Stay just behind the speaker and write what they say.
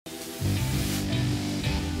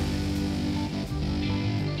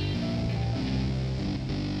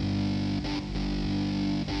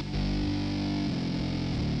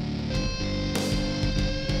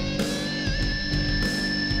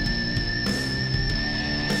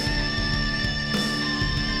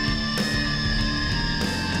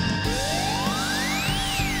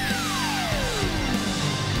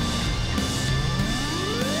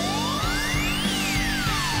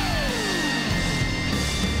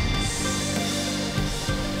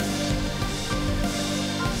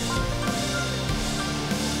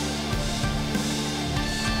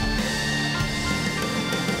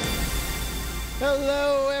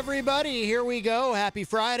Hello, everybody. Here we go. Happy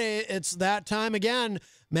Friday. It's that time again.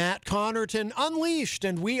 Matt Connarton Unleashed,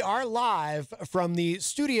 and we are live from the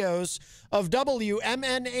studios of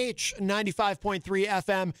WMNH 95.3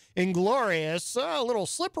 FM in glorious, a little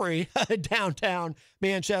slippery downtown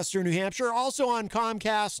Manchester, New Hampshire. Also on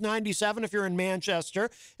Comcast 97 if you're in Manchester.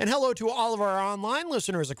 And hello to all of our online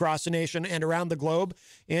listeners across the nation and around the globe.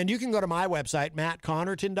 And you can go to my website,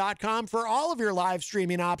 mattconnerton.com, for all of your live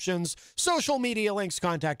streaming options, social media links,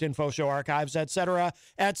 contact info, show archives, etc.,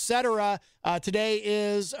 etc. Today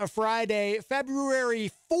is a Friday,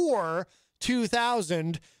 February 4,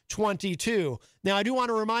 2022. Now, I do want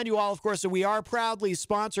to remind you all, of course, that we are proudly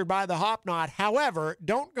sponsored by the Hop Knot. However,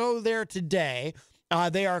 don't go there today.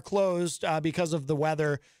 They are closed because of the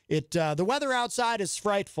weather. The weather outside is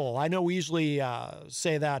frightful. I know we usually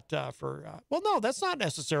say that well, no, that's not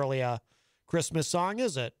necessarily a Christmas song,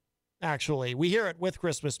 is it? Actually, we hear it with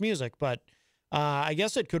Christmas music, but I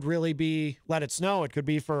guess it could really be Let It Snow. It could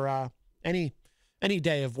be for any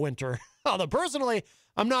day of winter. Although personally,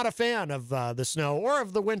 I'm not a fan of the snow or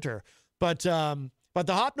of the winter, but the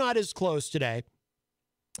Hop Knot is closed today,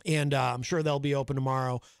 and I'm sure they'll be open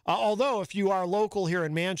tomorrow. Although if you are local here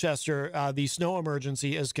in Manchester, the snow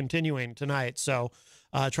emergency is continuing tonight, so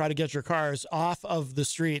try to get your cars off of the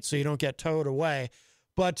street so you don't get towed away.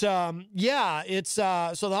 But yeah, it's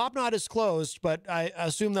so the Hop Knot is closed, but I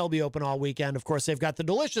assume they'll be open all weekend. Of course, they've got the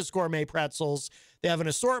delicious gourmet pretzels. They have an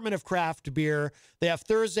assortment of craft beer. They have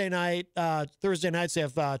Thursday nights they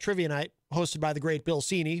have trivia night hosted by the great Bill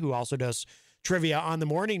Cini, who also does trivia on the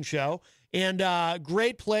morning show. And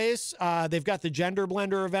great place. They've got the Gender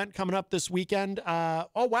Blender event coming up this weekend. Oh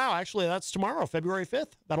wow, actually that's tomorrow, February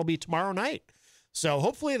 5th. That'll be tomorrow night. So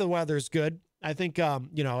hopefully the weather's good. I think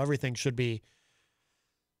everything should be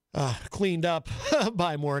cleaned up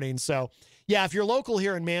by morning. So yeah, if you're local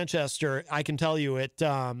here in Manchester, I can tell you it,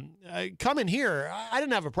 coming here, I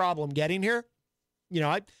didn't have a problem getting here,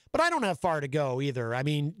 but I don't have far to go either. I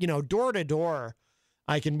mean, door to door,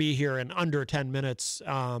 I can be here in under 10 minutes.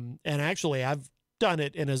 And actually I've done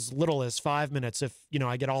it in as little as 5 minutes. If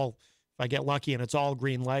I get lucky and it's all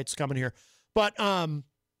green lights coming here, but,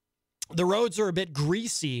 the roads are a bit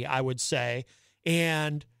greasy, I would say.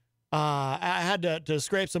 And, I had to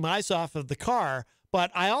scrape some ice off of the car, but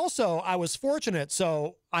I was fortunate.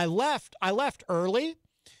 So I left early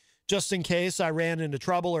just in case I ran into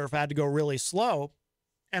trouble or if I had to go really slow.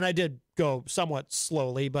 And I did go somewhat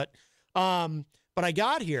slowly, but I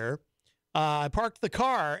got here, I parked the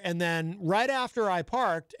car, and then right after I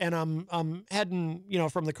parked and I'm heading,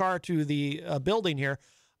 from the car to the building here,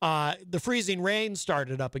 the freezing rain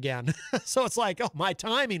started up again. So it's like, oh, my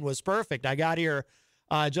timing was perfect. I got here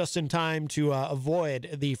just in time to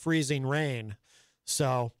avoid the freezing rain.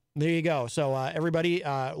 So there you go. So everybody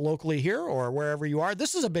locally here or wherever you are,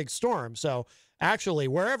 this is a big storm. So actually,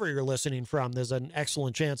 wherever you're listening from, there's an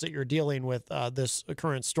excellent chance that you're dealing with this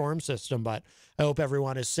current storm system. But I hope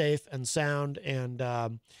everyone is safe and sound. And,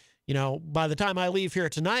 by the time I leave here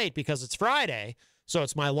tonight, because it's Friday, so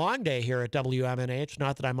it's my long day here at WMNH.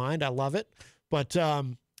 Not that I mind. I love it. But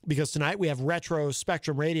because tonight we have Retro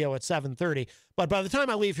Spectrum Radio at 7:30. But by the time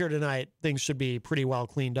I leave here tonight, things should be pretty well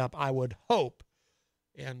cleaned up, I would hope.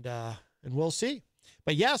 And we'll see.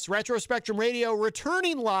 But yes, Retro Spectrum Radio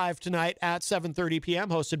returning live tonight at 7:30 p.m.,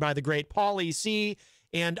 hosted by the great Paulie C.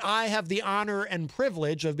 And I have the honor and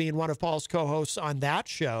privilege of being one of Paul's co-hosts on that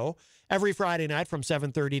show every Friday night from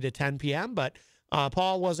 7:30 to 10 p.m. But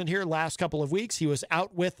Paul wasn't here last couple of weeks. He was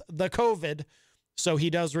out with the COVID. So he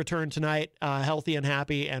does return tonight, healthy and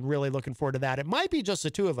happy, and really looking forward to that. It might be just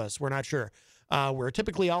the two of us. We're not sure. We're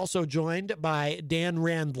typically also joined by Dan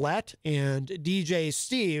Randlett and DJ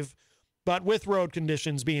Steve, but with road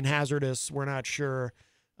conditions being hazardous, we're not sure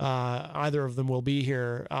either of them will be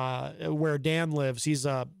here. Where Dan lives, he's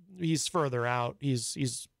further out.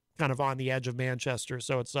 He's kind of on the edge of Manchester,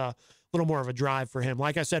 so it's a little more of a drive for him.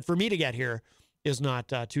 Like I said, for me to get here is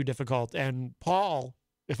not too difficult. And Paul,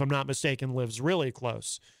 if I'm not mistaken, lives really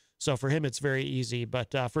close. So for him, it's very easy.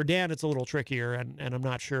 But for Dan, it's a little trickier, and I'm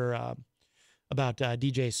not sure about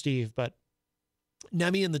DJ Steve. But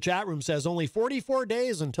Nemi in the chat room says only 44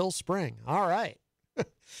 days until spring. All right.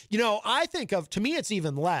 I think to me, it's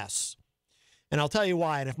even less. And I'll tell you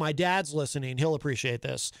why. And if my dad's listening, he'll appreciate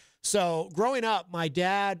this. So growing up, my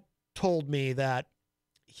dad told me that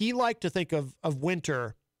he liked to think of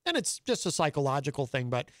winter, and it's just a psychological thing,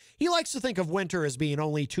 but he likes to think of winter as being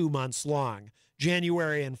only 2 months long,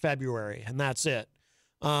 January and February, and that's it.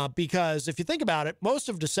 Because if you think about it, most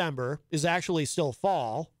of December is actually still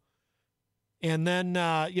fall. And then,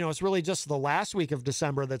 it's really just the last week of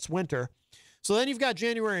December that's winter. So then you've got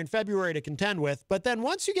January and February to contend with. But then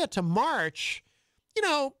once you get to March,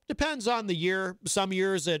 depends on the year. Some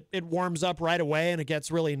years it warms up right away and it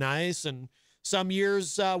gets really nice. And some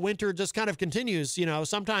years winter just kind of continues.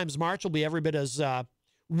 Sometimes March will be every bit as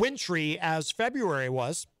wintry as February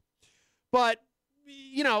was. But,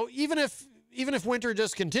 even if winter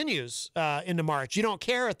just continues into March, you don't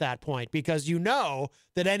care at that point because you know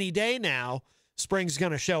that any day now spring's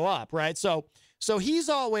going to show up, right? So he's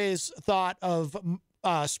always thought of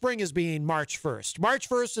spring as being March 1st. March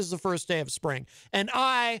 1st is the first day of spring. And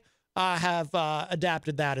I have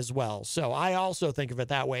adapted that as well. So I also think of it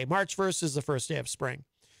that way. March 1st is the first day of spring.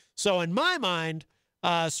 So in my mind,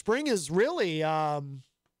 spring is really, I'm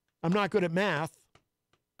not good at math,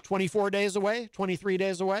 24 days away, 23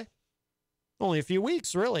 days away. Only a few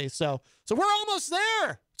weeks, really. So we're almost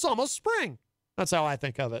there. It's almost spring. That's how I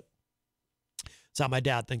think of it. That's how my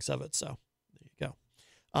dad thinks of it. So there you go.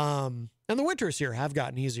 And the winters here have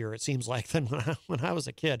gotten easier, it seems like, than when I was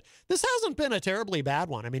a kid. This hasn't been a terribly bad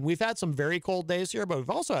one. I mean, we've had some very cold days here, but we've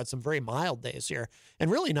also had some very mild days here and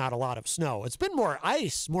really not a lot of snow. It's been more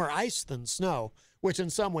ice than snow, which in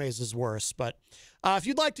some ways is worse. But if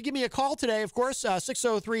you'd like to give me a call today, of course,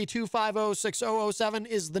 603-250-6007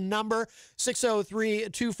 is the number,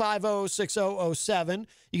 603-250-6007.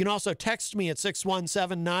 You can also text me at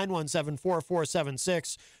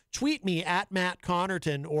 617-917-4476. Tweet me at Matt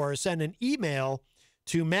Connarton or send an email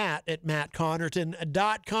to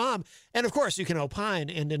matt@mattconnerton.com. And of course, you can opine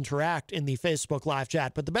and interact in the Facebook live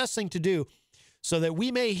chat. But the best thing to do so that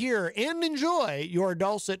we may hear and enjoy your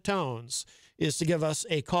dulcet tones is to give us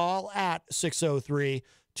a call at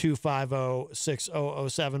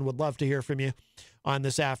 603-250-6007. Would love to hear from you on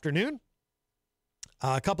this afternoon.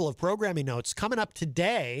 A couple of programming notes coming up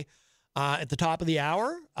today. At the top of the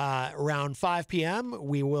hour, around 5 p.m.,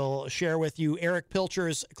 we will share with you Eric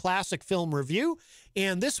Pilcher's classic film review.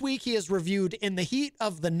 And this week he has reviewed In the Heat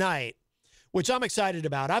of the Night, which I'm excited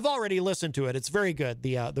about. I've already listened to it. It's very good.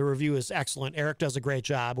 The review is excellent. Eric does a great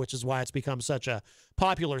job, which is why it's become such a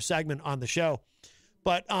popular segment on the show.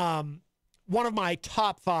 But one of my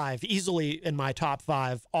top 5, easily in my top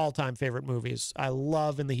 5 all-time favorite movies. I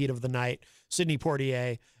love In the Heat of the Night. Sidney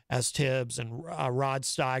Poitier as Tibbs and Rod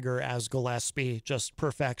Steiger as Gillespie, just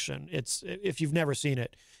perfection. If you've never seen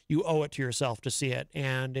it, you owe it to yourself to see it.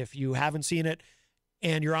 And if you haven't seen it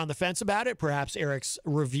and you're on the fence about it, perhaps Eric's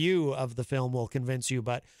review of the film will convince you.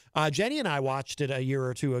 But Jenny and I watched it a year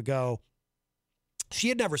or two ago. She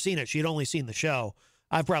had never seen it. She had only seen the show.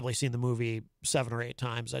 I've probably seen the movie 7 or 8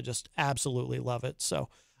 times. I just absolutely love it. So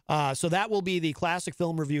that will be the classic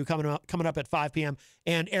film review coming up at 5 p.m.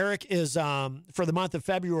 And Eric is, for the month of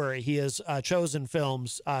February, he has chosen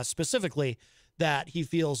films specifically that he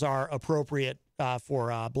feels are appropriate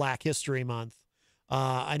for Black History Month.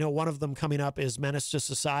 I know one of them coming up is Menace to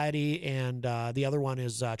Society, and the other one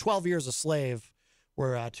is 12 Years a Slave,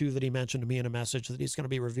 were 2 that he mentioned to me in a message that he's going to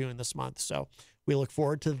be reviewing this month. So we look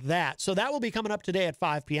forward to that. So that will be coming up today at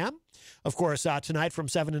 5 p.m. Of course, tonight from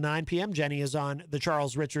 7 to 9 p.m., Jenny is on The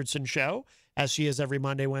Charles Richardson Show, as she is every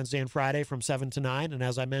Monday, Wednesday, and Friday from 7 to 9. And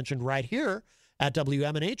as I mentioned right here at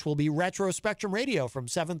WMNH, will be Retro Spectrum Radio from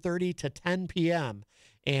 7:30 to 10 p.m.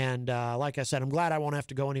 And like I said, I'm glad I won't have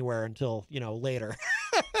to go anywhere until, later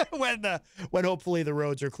when hopefully the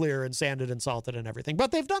roads are clear and sanded and salted and everything.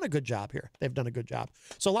 But they've done a good job here. They've done a good job.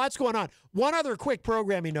 So lots going on. One other quick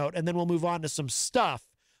programming note, and then we'll move on to some stuff.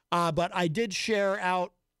 But I did share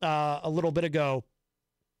out a little bit ago.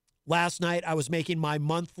 Last night, I was making my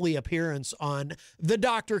monthly appearance on The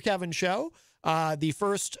Dr. Kevin Show. The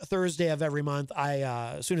first Thursday of every month,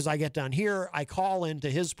 as soon as I get done here, I call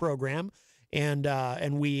into his program.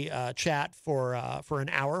 And we chat for an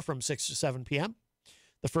hour from 6 to 7 p.m.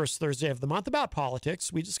 the first Thursday of the month about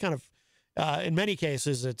politics. We just kind of, in many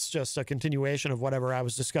cases, it's just a continuation of whatever I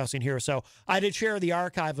was discussing here. So I did share the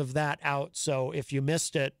archive of that out. So if you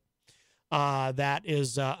missed it, that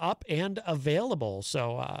is up and available.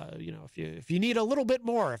 So, if you need a little bit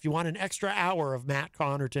more, if you want an extra hour of Matt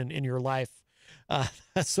Connarton in your life,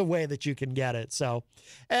 that's the way that you can get it. So,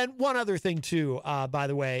 and one other thing too, by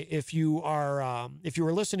the way, if you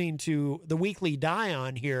were listening to the weekly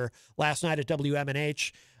Die-On here last night at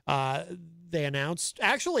WMNH, they announced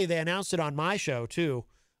it on my show too.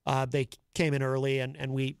 They came in early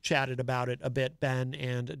and we chatted about it a bit, Ben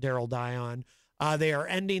and Daryl Die-On. They are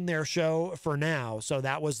ending their show for now. So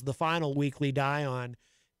that was the final weekly Die-On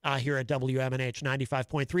here at WMNH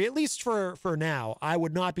 95.3, at least for now. I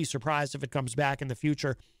would not be surprised if it comes back in the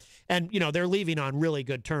future. And, they're leaving on really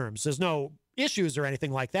good terms. There's no issues or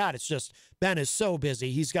anything like that. It's just Ben is so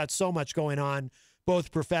busy. He's got so much going on,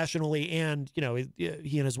 both professionally and, he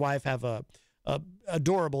and his wife have a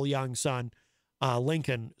adorable young son,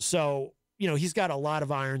 Lincoln. So, he's got a lot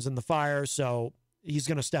of irons in the fire, so he's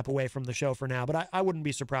going to step away from the show for now. But I wouldn't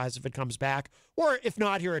be surprised if it comes back. Or if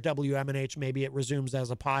not here at WMNH, maybe it resumes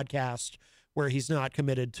as a podcast where he's not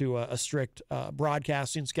committed to a strict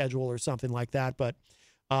broadcasting schedule or something like that. But,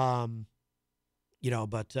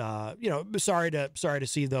 sorry to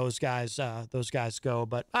see those guys go,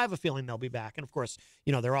 but I have a feeling they'll be back. And of course,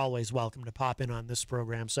 they're always welcome to pop in on this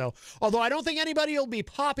program. So, although I don't think anybody will be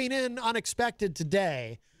popping in unexpected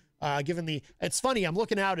today, it's funny, I'm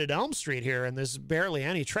looking out at Elm Street here and there's barely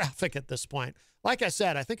any traffic at this point. Like I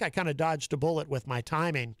said, I think I kind of dodged a bullet with my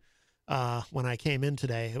timing when I came in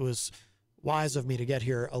today. It was wise of me to get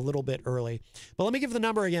here a little bit early. But let me give the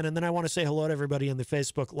number again, and then I want to say hello to everybody in the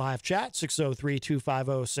Facebook live chat,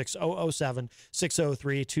 603-250-6007,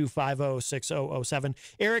 603-250-6007.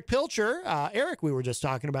 Eric Pilcher. Eric, we were just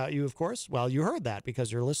talking about you, of course. Well, you heard that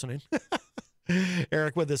because you're listening.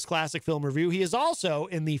 Eric with his classic film review. He is also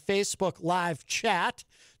in the Facebook live chat,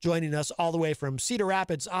 joining us all the way from Cedar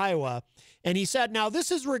Rapids, Iowa. And he said, now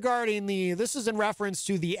this is in reference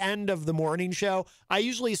to the end of the morning show. I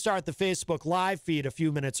usually start the Facebook live feed a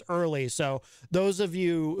few minutes early. So those of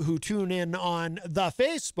you who tune in on the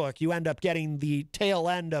Facebook, you end up getting the tail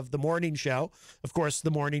end of the morning show. Of course,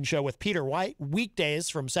 the morning show with Peter White, weekdays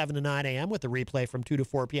from 7 to 9 a.m. with the replay from 2 to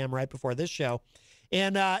 4 p.m. right before this show.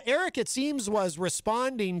 And Eric, it seems, was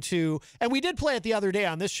responding to, and we did play it the other day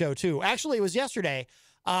on this show too. Actually, it was yesterday.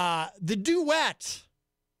 The duet,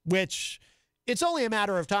 which it's only a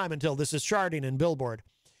matter of time until this is charting in Billboard.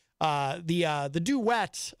 The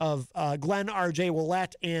duet of Glenn R.J.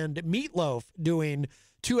 Willett and Meatloaf doing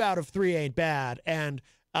 2 Out of 3 Ain't Bad. And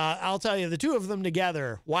I'll tell you, the two of them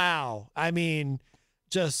together, wow. I mean,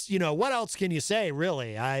 just, what else can you say,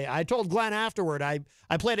 really? I told Glenn afterward, I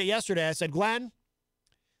played it yesterday. I said, Glenn,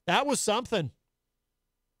 that was something.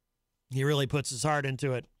 He really puts his heart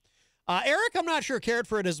into it. Eric, I'm not sure, cared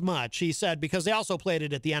for it as much. He said, because they also played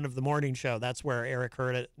it at the end of the morning show. That's where Eric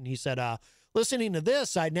heard it. And he said, listening to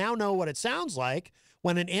this, I now know what it sounds like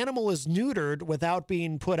when an animal is neutered without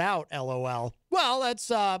being put out, LOL. Well, that's,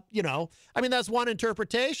 that's one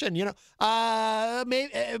interpretation, maybe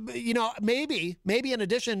in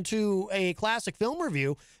addition to a classic film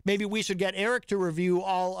review, maybe we should get Eric to review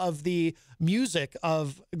all of the music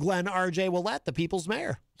of Glenn R.J. Willett, the People's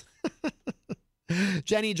Mayor.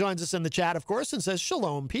 Jenny joins us in the chat, of course, and says,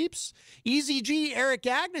 shalom, peeps. Eazy-G, Eric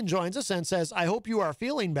Gagnon joins us and says, I hope you are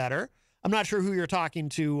feeling better. I'm not sure who you're talking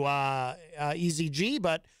to, Eazy-G,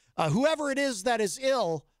 but whoever it is that is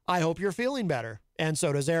ill, I hope you're feeling better. And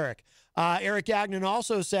so does Eric. Eric Gagnon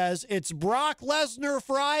also says, it's Brock Lesnar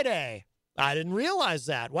Friday. I didn't realize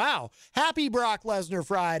that. Wow. Happy Brock Lesnar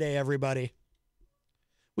Friday, everybody.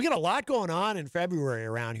 We got a lot going on in February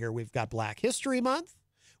around here. We've got Black History Month.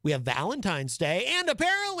 We have Valentine's Day, and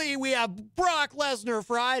apparently we have Brock Lesnar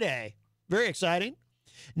Friday. Very exciting.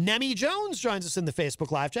 Nemi Jones joins us in the Facebook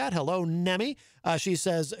live chat. Hello, Nemi. She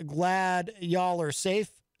says, glad y'all are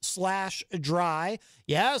safe/dry.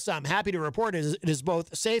 Yes, I'm happy to report it is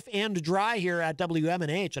both safe and dry here at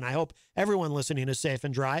WMNH, and I hope everyone listening is safe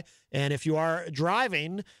and dry. And if you are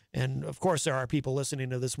driving, and of course there are people listening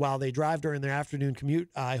to this while they drive during their afternoon commute,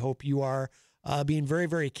 I hope you are being very,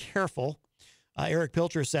 very careful. Eric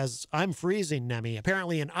Pilcher says, I'm freezing, Nemi.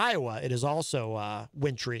 Apparently in Iowa, it is also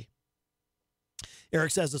wintry.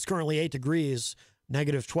 Eric says it's currently 8 degrees,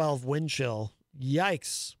 -12 wind chill.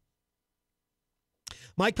 Yikes.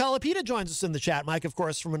 Mike Palapita joins us in the chat. Mike, of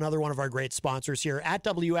course, from another one of our great sponsors here at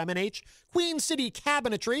WMNH, Queen City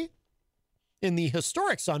Cabinetry in the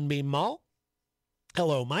historic Sunbeam Mall.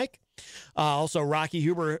 Hello, Mike. Also, Rocky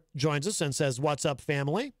Huber joins us and says, what's up,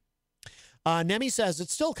 family? Nemi says,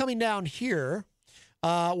 it's still coming down here.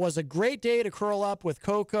 Was a great day to curl up with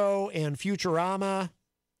Coco and Futurama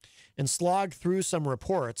and slog through some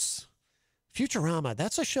reports. Futurama,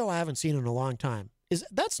 that's a show I haven't seen in a long time.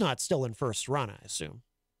 That's not still in first run, I assume.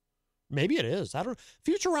 Maybe it is. I don't.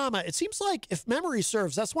 Futurama, it seems like, if memory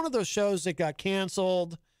serves, that's one of those shows that got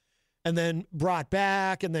canceled and then brought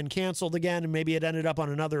back and then canceled again, and maybe it ended up on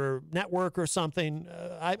another network or something.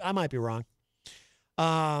 I might be wrong.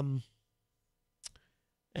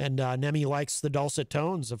 And Nemi likes the dulcet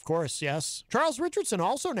tones, of course, yes. Charles Richardson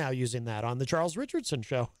also now using that on the Charles Richardson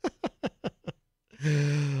Show.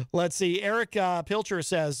 Let's see. Eric Pilcher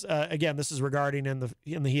says, again, this is regarding in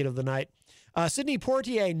the heat of the night. Sidney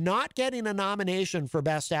Poitier not getting a nomination for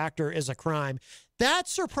Best Actor is a crime. That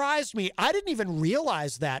surprised me. I didn't even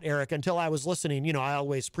realize that, Eric, until I was listening. I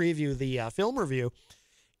always preview the film review.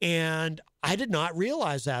 And I did not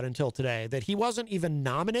realize that until today, that he wasn't even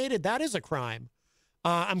nominated. That is a crime.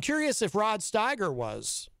 I'm curious if Rod Steiger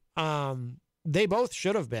was. They both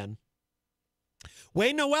should have been.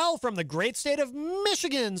 Wayne Noel from the great state of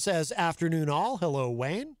Michigan says, afternoon all. Hello,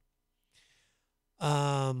 Wayne.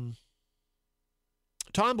 Tom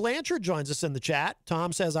Blanchard joins us in the chat.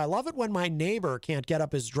 Tom says, I love it when my neighbor can't get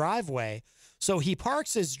up his driveway, so he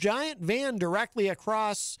parks his giant van directly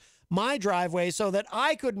across my driveway so that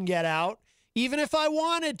I couldn't get out, even if I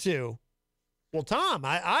wanted to. Well, Tom,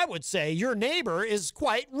 I would say your neighbor is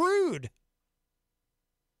quite rude.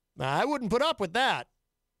 I wouldn't put up with that.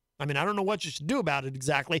 I mean, I don't know what you should do about it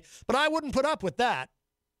exactly, but I wouldn't put up with that.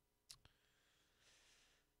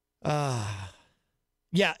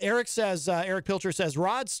 Yeah, Eric Pilcher says,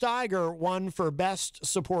 Rod Steiger won for Best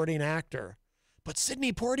Supporting Actor. But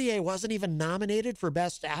Sidney Poitier wasn't even nominated for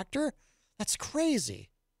Best Actor? That's crazy.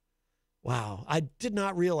 Wow, I did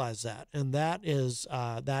not realize that. And that is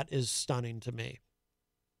stunning to me.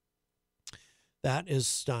 That is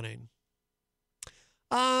stunning.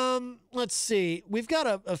 Let's see. We've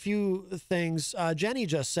got a few things. Jenny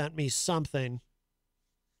just sent me something.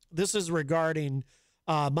 This is regarding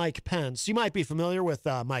Mike Pence. You might be familiar with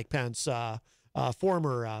Mike Pence,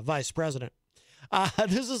 former vice president.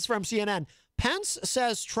 This is from CNN. Pence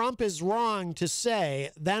says Trump is wrong to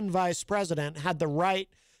say then vice president had the right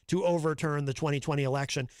to overturn the 2020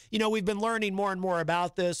 election. You know, we've been learning more and more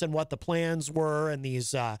about this and what the plans were and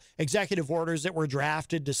these executive orders that were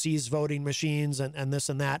drafted to seize voting machines and this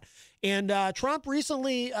and that. And Trump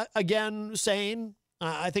recently, again, saying,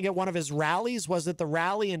 I think at one of his rallies, was it the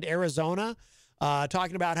rally in Arizona,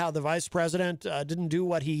 talking about how the vice president didn't do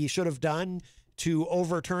what he should have done to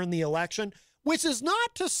overturn the election, which is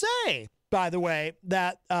not to say, by the way,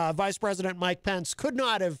 that Vice President Mike Pence could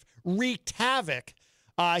not have wreaked havoc.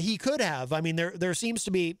 He could have. I mean, there seems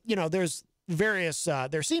to be, you know, there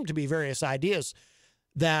seemed to be various ideas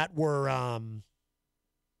that were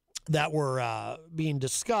being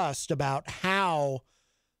discussed about how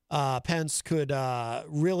Pence could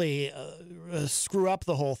really screw up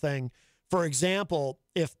the whole thing. For example,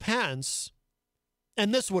 if Pence,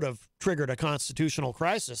 and this would have triggered a constitutional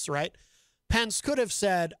crisis, right? Pence could have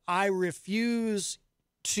said, I refuse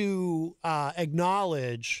to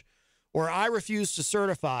acknowledge, or I refuse to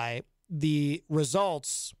certify the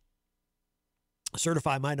results.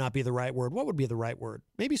 Certify might not be the right word. What would be the right word?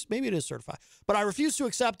 Maybe it is certify. But I refuse to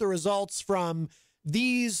accept the results from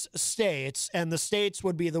these states, and the states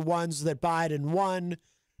would be the ones that Biden won,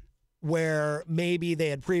 where maybe they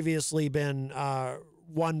had previously been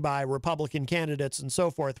won by Republican candidates and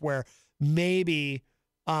so forth, where maybe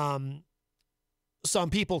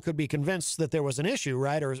some people could be convinced that there was an issue,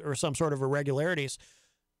 right, or some sort of irregularities.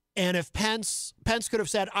 And if Pence could have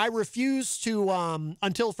said, I refuse to,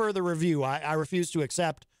 until further review, I refuse to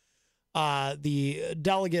accept the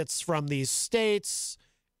delegates from these states,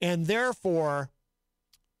 and therefore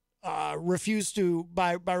by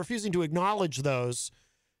refusing to acknowledge those,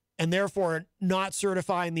 and therefore not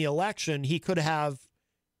certifying the election, he could have,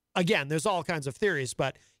 again, there's all kinds of theories,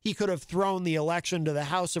 but he could have thrown the election to the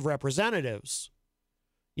House of Representatives,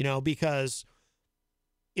 you know, because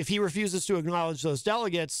if he refuses to acknowledge those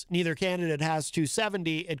delegates, neither candidate has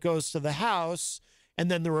 270. It goes to the House,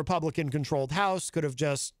 and then the Republican-controlled House could have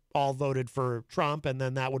just all voted for Trump, and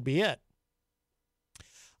then that would be it.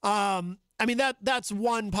 I mean, that's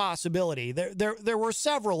one possibility. There were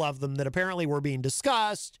several of them that apparently were being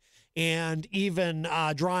discussed and even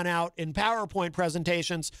drawn out in PowerPoint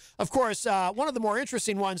presentations. Of course, one of the more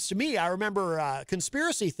interesting ones to me, I remember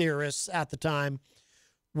conspiracy theorists at the time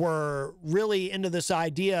were really into this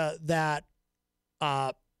idea that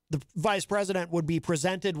the vice president would be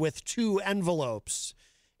presented with two envelopes.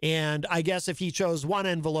 And I guess if he chose one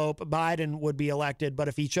envelope, Biden would be elected. But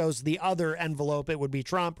if he chose the other envelope, it would be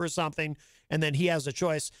Trump or something. And then he has a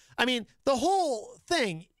choice. I mean, the whole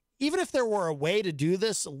thing, even if there were a way to do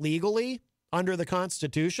this legally under the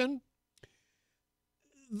Constitution,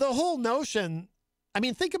 the whole notion, I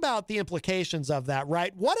mean, think about the implications of that,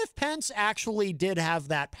 right? What if Pence actually did have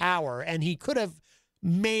that power and he could have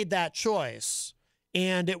made that choice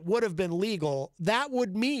and it would have been legal? That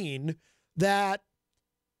would mean that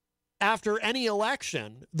after any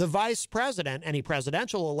election, the vice president, any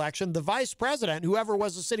presidential election, the vice president, whoever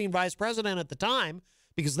was the sitting vice president at the time,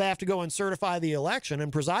 because they have to go and certify the election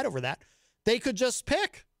and preside over that, they could just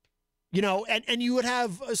pick, you know, and you would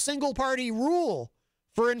have a single party rule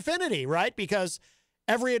for infinity, right? Because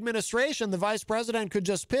every administration, the vice president could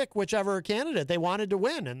just pick whichever candidate they wanted to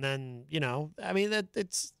win. And then, you know, I mean,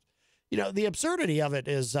 it's, you know, the absurdity of it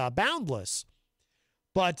is boundless.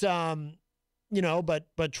 But, you know,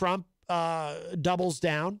 but Trump doubles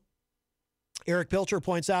down Eric Pilcher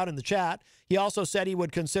points out in the chat, he also said he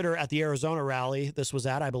would consider, at the Arizona rally this was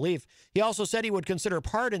at, I believe, he also said he would consider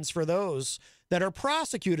pardons for those that are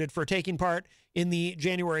prosecuted for taking part in the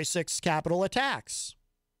January 6th Capitol attacks.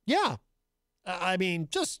 Yeah. I mean,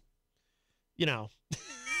 just, you know,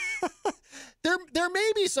 there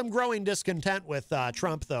may be some growing discontent with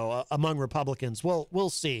Trump, though, among Republicans.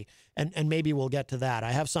 We'll see, and maybe we'll get to that.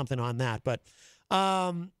 I have something on that, but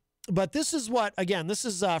this is what, again, this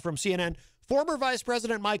is from CNN. Former Vice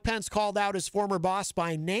President Mike Pence called out his former boss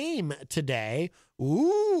by name today.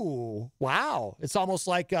 Ooh, wow. It's almost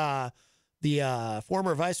like the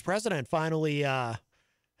former vice president finally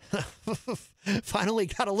finally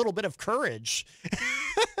got a little bit of courage.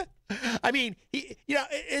 I mean,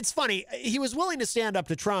 it's funny. He was willing to stand up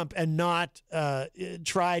to Trump and not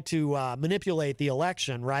try to manipulate the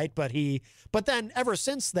election, right? But then ever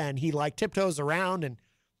since then, he like tiptoes around and,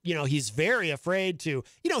 he's very afraid to,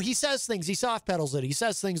 he says things, he soft pedals it. He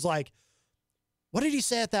says things like, what did he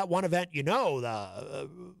say at that one event?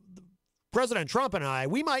 President Trump and I,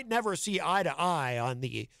 we might never see eye to eye on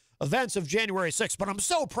the events of January 6th, but I'm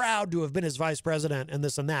so proud to have been his vice president and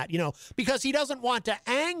this and that, because he doesn't want to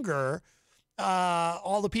anger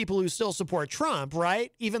all the people who still support Trump,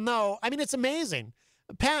 right? Even though, I mean, it's amazing.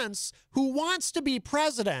 Pence, who wants to be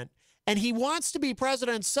president, and he wants to be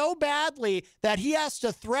president so badly that he has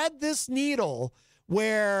to thread this needle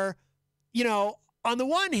where, on the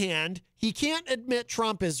one hand, he can't admit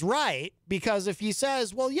Trump is right because if he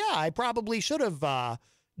says, well, yeah, I probably should have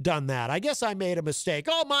done that. I guess I made a mistake.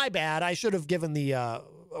 Oh, my bad. I should have given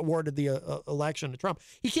awarded the election to Trump.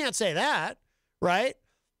 He can't say that, right?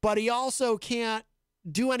 But he also can't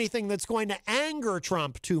do anything that's going to anger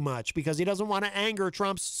Trump too much because he doesn't want to anger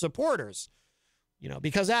Trump's supporters.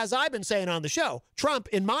 Because as I've been saying on the show, Trump,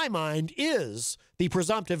 in my mind, is the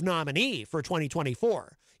presumptive nominee for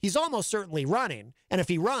 2024. He's almost certainly running. And if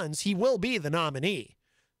he runs, he will be the nominee.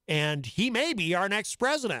 And he may be our next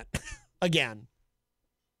president again.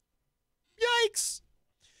 Yikes.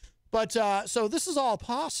 But so this is all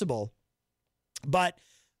possible. But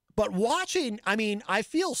watching, I mean, I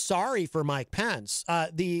feel sorry for Mike Pence.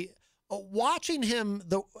 Watching him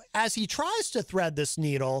as he tries to thread this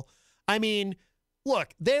needle, I mean, look,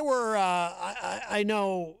 they were, I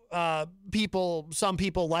know some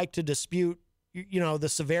people like to dispute, the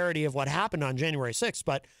severity of what happened on January 6th,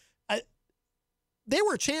 but they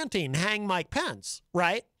were chanting, hang Mike Pence,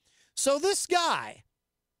 right? So this guy,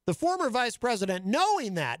 the former vice president,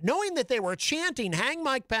 knowing that they were chanting, hang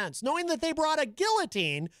Mike Pence, knowing that they brought a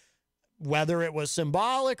guillotine, whether it was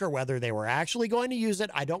symbolic or whether they were actually going to use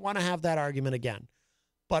it, I don't want to have that argument again.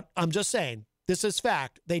 But I'm just saying, this is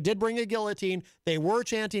fact. They did bring a guillotine. They were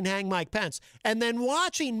chanting, hang Mike Pence. And then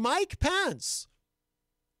watching Mike Pence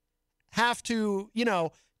have to,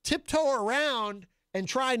 tiptoe around and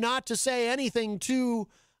try not to say anything too,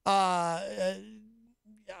 too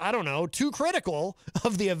critical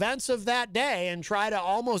of the events of that day and try to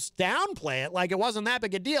almost downplay it like it wasn't that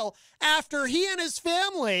big a deal after he and his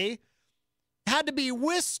family had to be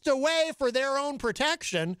whisked away for their own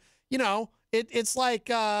protection. It's like,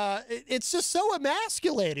 it's just so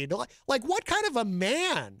emasculating. Like what kind of a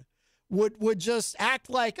man would just act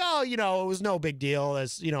like, oh, it was no big deal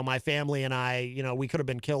as, my family and I, we could have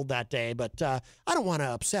been killed that day, but I don't want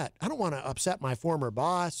to upset my former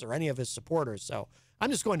boss or any of his supporters. So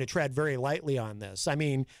I'm just going to tread very lightly on this. I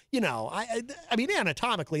mean, I mean,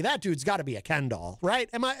 anatomically, that dude's got to be a Ken doll, right?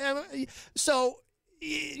 So,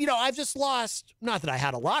 I've just lost, not that I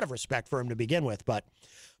had a lot of respect for him to begin with, but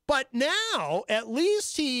now at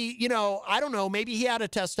least he, I don't know, maybe he had a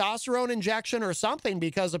testosterone injection or something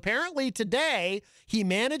because apparently today he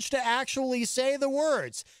managed to actually say the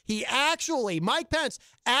words. Mike Pence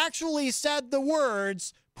actually said the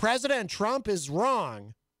words, President Trump is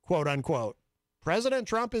wrong, quote unquote. President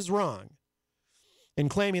Trump is wrong. In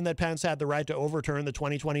claiming that Pence had the right to overturn the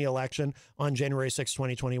 2020 election on January 6,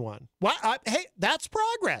 2021. Well, hey, that's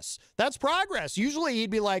progress. That's progress. Usually he'd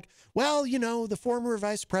be like, well, the former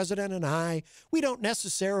vice president and I, we don't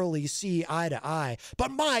necessarily see eye to eye,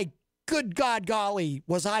 but my good God golly,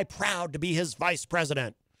 was I proud to be his vice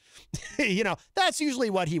president. That's usually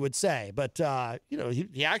what he would say. But,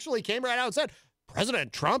 he actually came right out and said,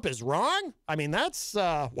 President Trump is wrong. I mean, that's,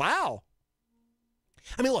 wow.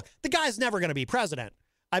 I mean, look, the guy's never going to be president.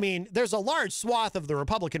 I mean, there's a large swath of the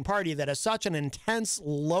Republican Party that has such an intense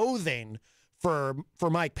loathing for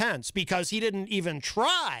Mike Pence because he didn't even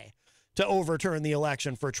try to overturn the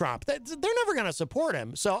election for Trump. They're never going to support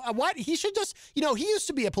him. So what he should just, he used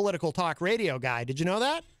to be a political talk radio guy. Did you know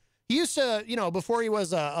that? He used to, before he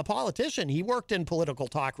was a politician, he worked in political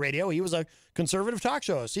talk radio. He was a conservative talk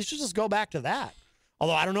show host. He should just go back to that.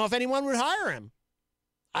 Although I don't know if anyone would hire him.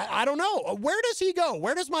 I don't know. Where does he go?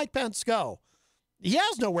 Where does Mike Pence go? He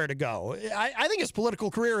has nowhere to go. I think his political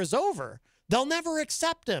career is over. They'll never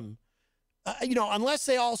accept him. Unless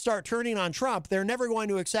they all start turning on Trump, they're never going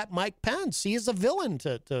to accept Mike Pence. He is a villain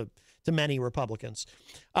to many Republicans.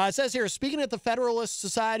 It says here, speaking at the Federalist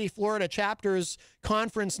Society Florida chapter's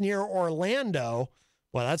conference near Orlando,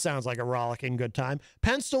 well, that sounds like a rollicking good time.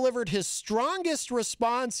 Pence delivered his strongest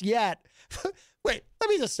response yet. Wait, let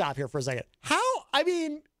me just stop here for a second. How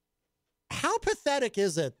pathetic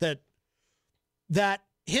is it that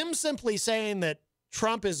him simply saying that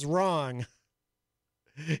Trump is wrong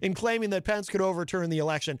in claiming that Pence could overturn the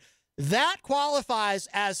election, that qualifies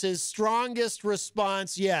as his strongest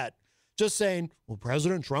response yet? Just saying, well,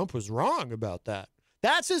 President Trump was wrong about that.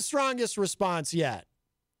 That's his strongest response yet.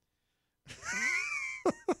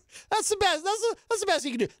 That's the best. That's the best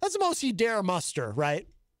he can do. That's the most he dare muster, right?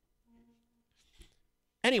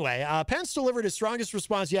 Anyway, Pence delivered his strongest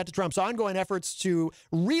response yet to Trump's ongoing efforts to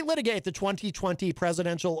relitigate the 2020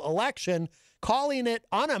 presidential election, calling it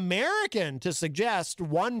un-American to suggest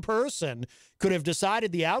one person could have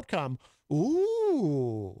decided the outcome.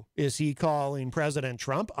 Ooh, is he calling President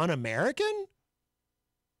Trump un-American?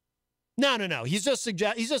 No. He's just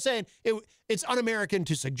saying it's un-American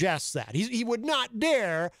to suggest that. He would not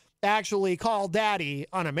dare actually call Daddy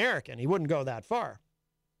un-American. He wouldn't go that far.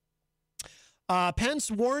 Pence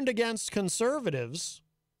warned against conservatives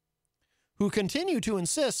who continue to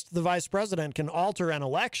insist the vice president can alter an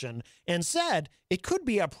election and said it could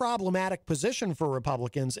be a problematic position for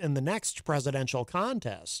Republicans in the next presidential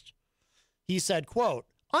contest. He said, quote,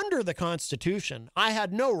 under the Constitution, I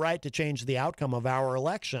had no right to change the outcome of our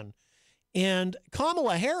election. And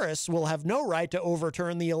Kamala Harris will have no right to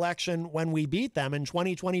overturn the election when we beat them in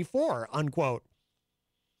 2024, unquote.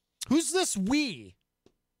 Who's this we?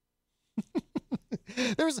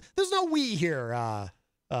 There's no we here,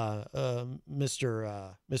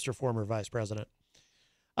 Mr. Former Vice President.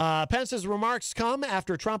 Pence's remarks come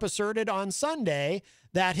after Trump asserted on Sunday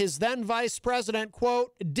that his then vice president,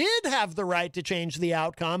 quote, did have the right to change the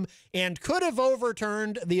outcome and could have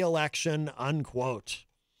overturned the election, unquote.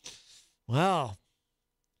 Well,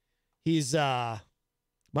 he's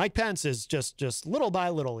Mike Pence is just little by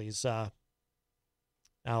little. He's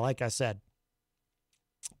like I said,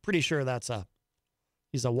 pretty sure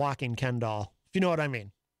he's a walking Ken doll, if you know what I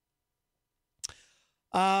mean.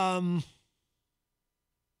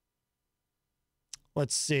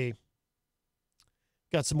 Let's see.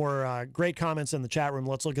 Got some more great comments in the chat room.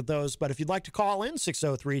 Let's look at those. But if you'd like to call in,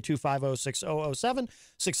 603-250-6007,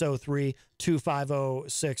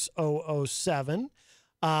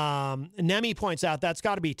 603-250-6007. Nemi points out that's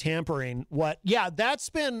got to be tampering. That's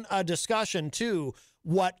been a discussion too.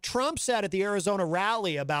 What Trump said at the Arizona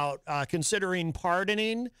rally about considering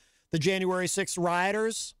pardoning the January 6th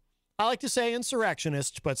rioters. I like to say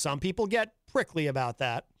insurrectionists, but some people get prickly about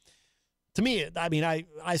that. To me, I mean, I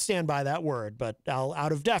stand by that word, but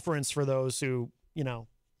out of deference for those who, don't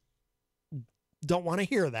want to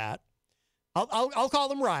hear that, I'll call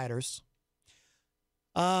them rioters.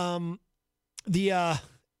 Anyway,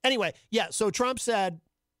 yeah. So Trump said,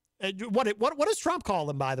 what does Trump call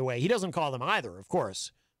them? By the way, he doesn't call them either, of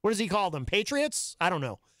course. What does he call them? Patriots? I don't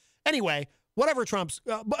know. Anyway, whatever Trump's,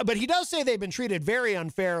 but he does say they've been treated very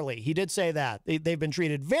unfairly. He did say that they've been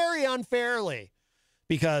treated very unfairly.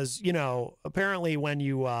 Because, apparently when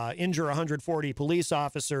you injure 140 police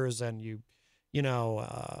officers and you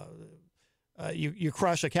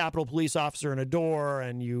crush a Capitol police officer in a door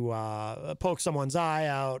and you poke someone's eye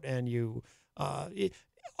out and you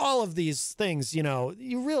all of these things,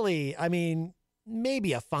 you really, I mean,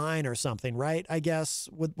 maybe a fine or something, right? I guess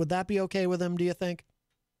would that be okay with him? Do you think?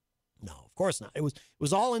 No, of course not. It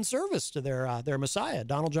was all in service to their Messiah,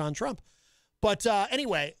 Donald John Trump. But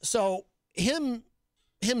anyway, so him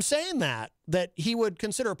saying that he would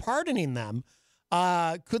consider pardoning them,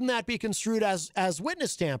 couldn't that be construed as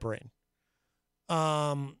witness tampering?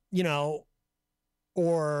 Or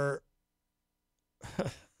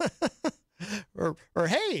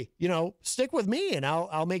hey, stick with me and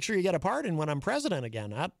I'll make sure you get a pardon when I'm president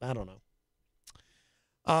again. I don't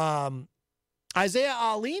know. Isaiah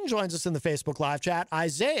Aline joins us in the Facebook live chat.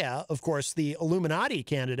 Isaiah, of course, the Illuminati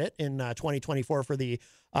candidate in 2024 for the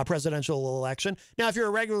presidential election. Now, if you're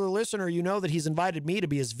a regular listener, you know that he's invited me to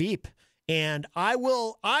be his Veep, and I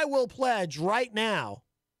will pledge right now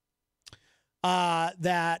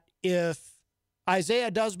that if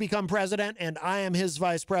Isaiah does become president and I am his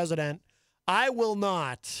vice president, I will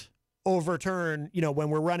not overturn, when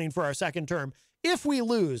we're running for our second term. If we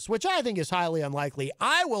lose, which I think is highly unlikely,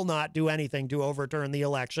 I will not do anything to overturn the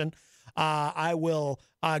election. I will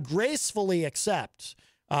gracefully accept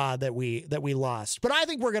that we lost. But I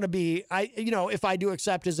think we're going to be, if I do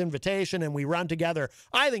accept his invitation and we run together,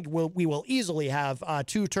 I think we will easily have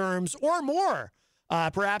 2 terms or more.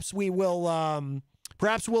 Perhaps we'll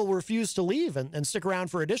refuse to leave and stick around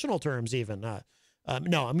for additional terms even. No,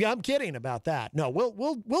 I'm kidding about that. No,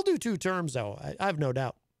 we'll do 2 terms though. I have no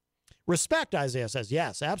doubt. Respect, Isaiah says.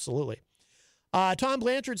 Yes, absolutely. Tom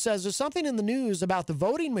Blanchard says, there's something in the news about the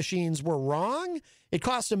voting machines were wrong. It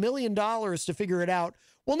cost $1 million to figure it out.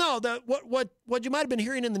 Well, no, what you might have been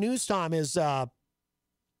hearing in the news, Tom, is, there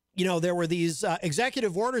were these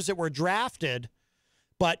executive orders that were drafted,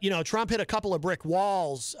 but, Trump hit a couple of brick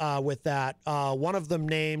walls with that. One of them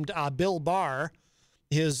named Bill Barr,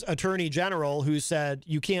 his attorney general, who said,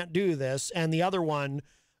 you can't do this. And the other one,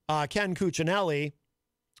 Ken Cuccinelli,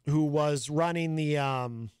 who was running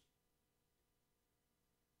the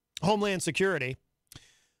Homeland Security,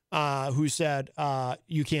 who said,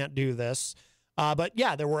 you can't do this. But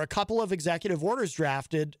yeah, there were a couple of executive orders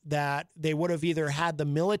drafted that they would have either had the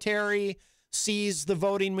military seize the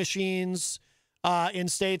voting machines in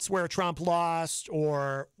states where Trump lost,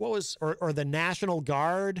 or the National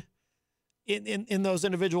Guard in those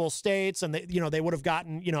individual states. And they would have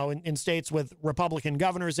gotten, in states with Republican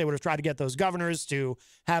governors, they would have tried to get those governors to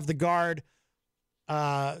have the Guard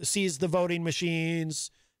seize the voting machines,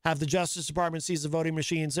 have the Justice Department seize the voting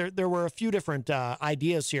machines. There were a few different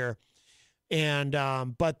ideas here. And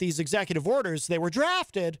but these executive orders, they were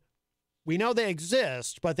drafted. We know they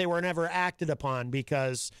exist, but they were never acted upon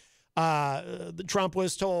because Trump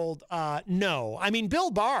was told no. I mean,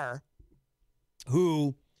 Bill Barr,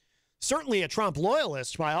 who certainly a Trump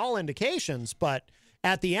loyalist by all indications, but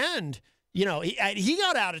at the end, he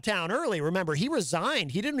got out of town early. Remember, he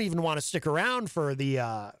resigned. He didn't even want to stick around for the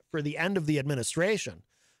end of the administration.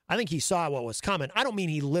 I think he saw what was coming. I don't mean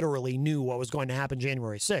he literally knew what was going to happen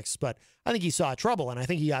January 6th, but I think he saw trouble, and I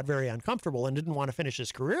think he got very uncomfortable and didn't want to finish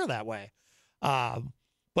his career that way.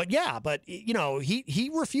 But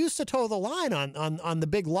he refused to toe the line on the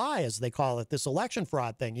big lie, as they call it, this election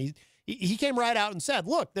fraud thing. He came right out and said,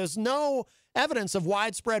 look, there's no evidence of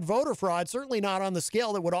widespread voter fraud, certainly not on the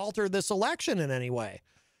scale that would alter this election in any way.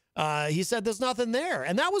 He said there's nothing there.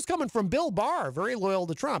 And that was coming from Bill Barr, very loyal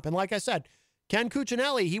to Trump. And like I said, Ken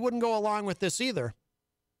Cuccinelli, he wouldn't go along with this either.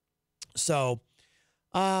 So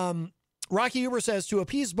Rocky Huber says, to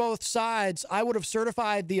appease both sides, I would have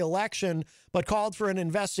certified the election, but called for an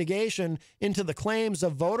investigation into the claims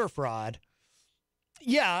of voter fraud.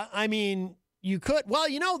 Yeah, I mean, you could. Well,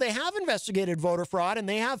 they have investigated voter fraud, and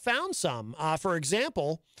they have found some. For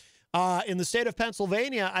example, in the state of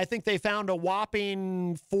Pennsylvania, I think they found a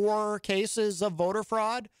whopping 4 cases of voter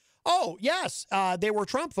fraud. Oh, yes, they were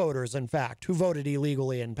Trump voters, in fact, who voted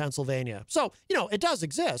illegally in Pennsylvania. So, it does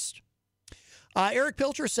exist. Eric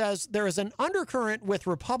Pilcher says there is an undercurrent with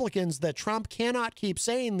Republicans that Trump cannot keep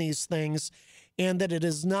saying these things and that it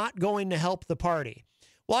is not going to help the party.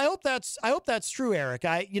 Well, I hope that's true, Eric.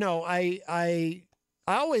 I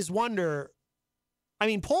always wonder. I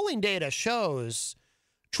mean, polling data shows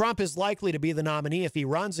Trump is likely to be the nominee if he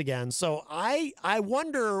runs again. So I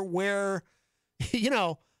wonder where,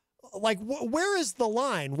 where is the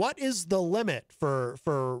line? What is the limit for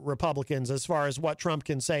Republicans as far as what Trump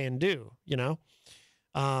can say and do,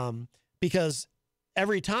 because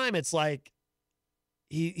every time it's like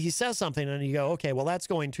he says something and you go, okay, well, that's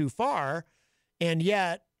going too far. And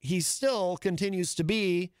yet he still continues to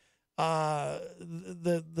be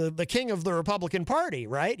the king of the Republican Party,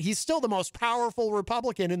 right? He's still the most powerful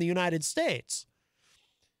Republican in the United States.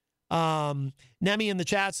 Nemi in the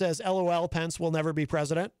chat says, LOL, Pence will never be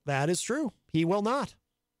president. That is true. He will not.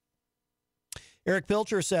 Eric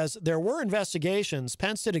Pilcher says, there were investigations.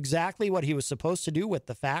 Pence did exactly what he was supposed to do with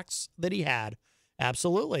the facts that he had.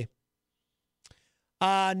 Absolutely.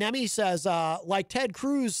 Nemi says, like Ted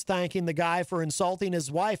Cruz thanking the guy for insulting his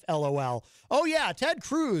wife, LOL. Oh, yeah, Ted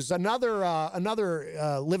Cruz,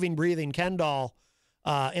 another living, breathing Ken doll,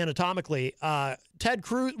 anatomically. Ted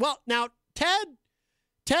Cruz, well, now, Ted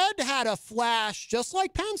had a flash, just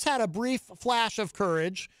like Pence had a brief flash of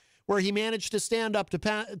courage, where he managed to stand up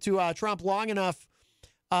to Trump long enough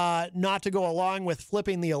not to go along with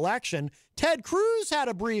flipping the election. Ted Cruz had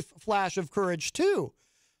a brief flash of courage, too.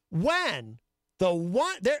 When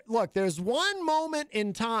there's one moment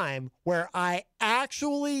in time where I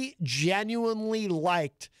actually genuinely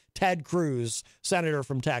liked Ted Cruz, senator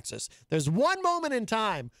from Texas. There's one moment in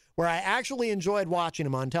time where I actually enjoyed watching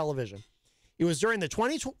him on television. It was during the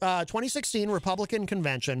 2016 Republican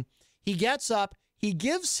convention. He gets up, he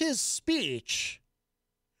gives his speech,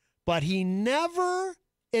 but he never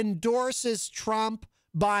endorses Trump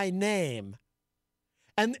by name.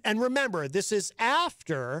 And remember, this is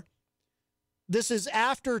after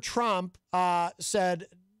Trump said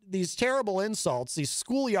these terrible insults, these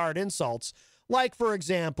schoolyard insults, like, for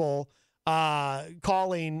example,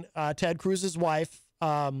 calling Ted Cruz's wife,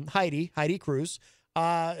 Heidi Cruz,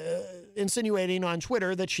 insinuating on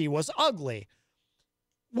Twitter that she was ugly,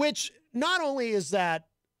 which not only is that,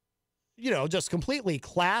 just completely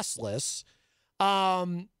classless,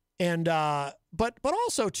 but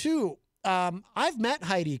also too, I've met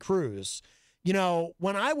Heidi Cruz.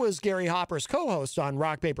 When I was Gary Hopper's co-host on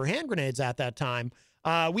Rock, Paper, Hand Grenades at that time,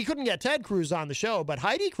 we couldn't get Ted Cruz on the show, but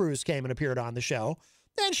Heidi Cruz came and appeared on the show.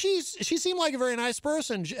 And she seemed like a very nice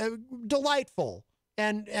person, delightful.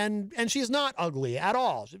 And she's not ugly at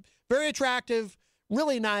all. Very attractive,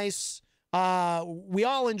 really nice. We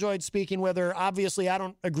all enjoyed speaking with her. Obviously, I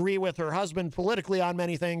don't agree with her husband politically on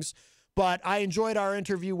many things, but I enjoyed our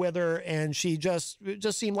interview with her, and she just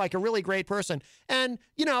seemed like a really great person. And,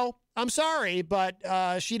 I'm sorry,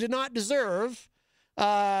 but she did not deserve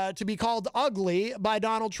to be called ugly by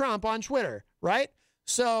Donald Trump on Twitter, right?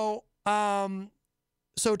 So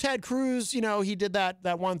Ted Cruz, he did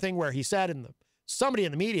that one thing where he said somebody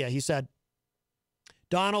in the media, he said,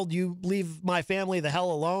 Donald, you leave my family the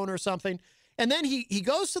hell alone or something. And then he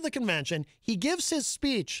goes to the convention, he gives his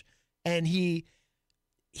speech, and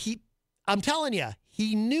I'm telling you,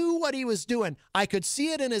 he knew what he was doing. I could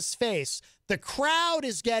see it in his face. The crowd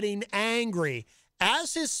is getting angry.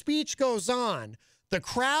 As his speech goes on, the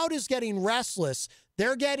crowd is getting restless.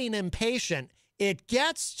 They're getting impatient. It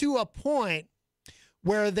gets to a point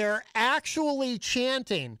where they're actually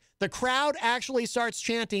chanting. The crowd actually starts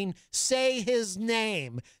chanting, say his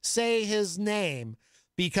name,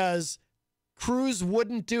 because Cruz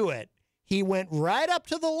wouldn't do it. He went right up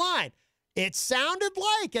to the line. It sounded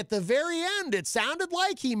like at the very end,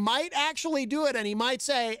 he might actually do it, and he might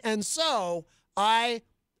say, and so I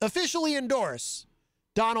officially endorse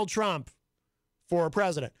Donald Trump for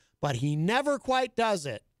president. But he never quite does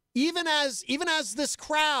it. Even as this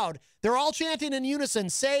crowd, they're all chanting in unison,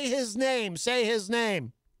 say his name,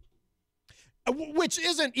 which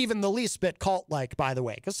isn't even the least bit cult-like, by the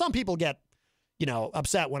way, because some people get,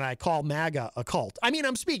 upset when I call MAGA a cult. I mean,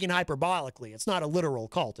 I'm speaking hyperbolically. It's not a literal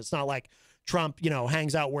cult. It's not like Trump,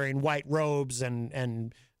 hangs out wearing white robes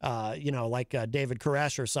and like David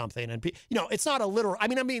Koresh or something. And, it's not a literal,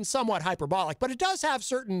 I'm being somewhat hyperbolic, but it does have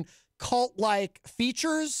certain cult-like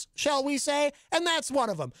features, shall we say, and that's one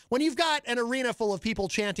of them. When you've got an arena full of people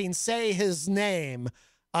chanting, say his name,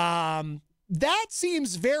 that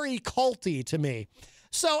seems very culty to me.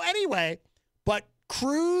 So anyway, but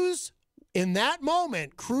Cruz, in that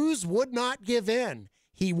moment, Cruz would not give in.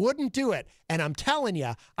 He wouldn't do it. And I'm telling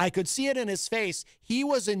you, I could see it in his face. He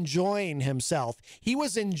was enjoying himself. He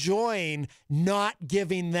was enjoying not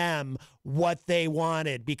giving them what they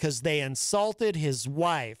wanted because they insulted his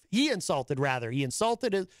wife.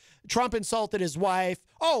 Trump insulted his wife.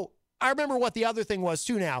 Oh, I remember what the other thing was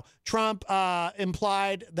too now. Trump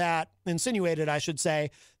insinuated, I should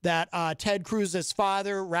say, that Ted Cruz's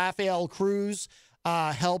father, Rafael Cruz,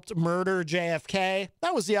 helped murder JFK.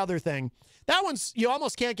 That was the other thing. That one's, you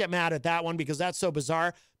almost can't get mad at that one because that's so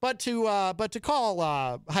bizarre. But to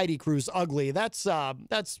call Heidi Cruz ugly, that's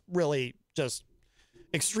really just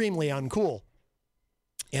extremely uncool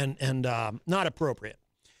and not appropriate.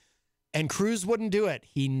 And Cruz wouldn't do it.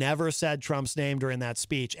 He never said Trump's name during that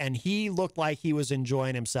speech, and he looked like he was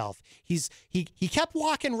enjoying himself. He kept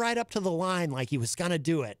walking right up to the line like he was going to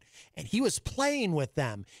do it, and he was playing with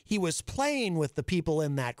them. He was playing with the people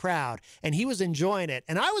in that crowd, and he was enjoying it.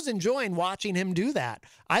 And I was enjoying watching him do that.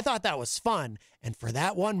 I thought that was fun, and for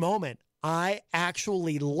that one moment, I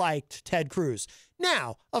actually liked Ted Cruz.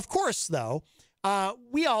 Now, of course, though,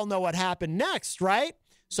 we all know what happened next, right?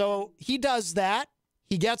 So he does that.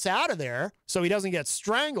 He gets out of there so he doesn't get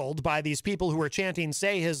strangled by these people who are chanting,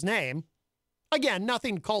 say his name. Again,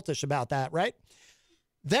 nothing cultish about that, right?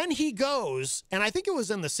 Then he goes, and I think it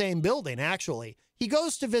was in the same building, actually. He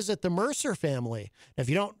goes to visit the Mercer family. Now, if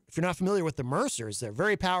you're not familiar with the Mercers, they're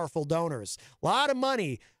very powerful donors. A lot of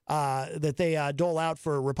money that they dole out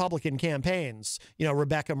for Republican campaigns.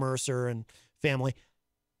 Rebecca Mercer and family.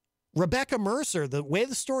 Rebecca Mercer, the way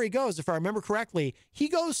the story goes, if I remember correctly, he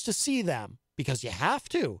goes to see them. Because you have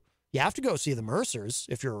to. You have to go see the Mercers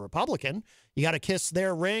if you're a Republican. You got to kiss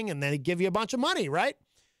their ring and they give you a bunch of money, right?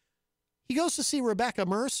 He goes to see Rebecca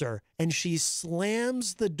Mercer and she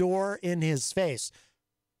slams the door in his face.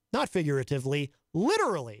 Not figuratively,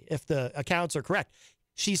 literally, if the accounts are correct.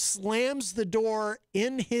 She slams the door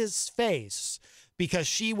in his face because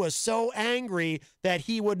she was so angry that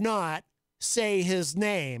he would not say his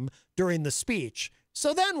name during the speech.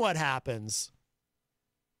 So then what happens?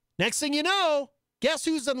 Next thing you know, guess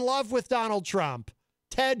who's in love with Donald Trump?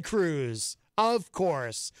 Ted Cruz, of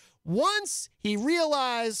course. Once he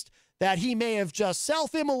realized that he may have just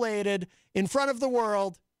self-immolated in front of the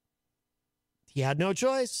world, he had no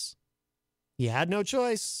choice. He had no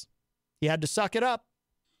choice. He had to suck it up.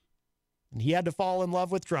 And he had to fall in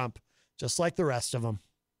love with Trump, just like the rest of them.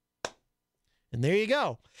 And there you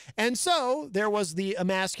go. And so there was the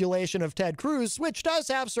emasculation of Ted Cruz, which does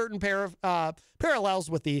have certain parallels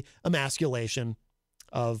with the emasculation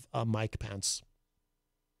of Mike Pence.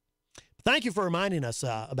 Thank you for reminding us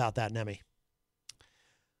about that, Nemi.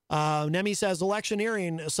 Nemi says,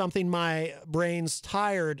 electioneering, something my brain's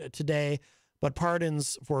tired today, but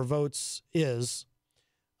pardons for votes is.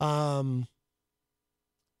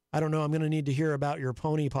 I don't know. I'm going to need to hear about your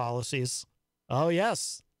pony policies. Oh,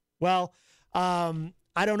 yes. Well,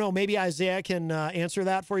 I don't know. Maybe Isaiah can answer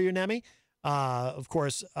that for you, Nemi. Of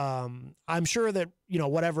course, I'm sure that,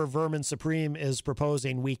 whatever Vermin Supreme is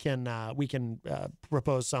proposing, we can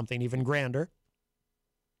propose something even grander.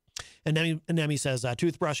 And Nemi says,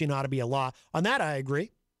 toothbrushing ought to be a law. On that, I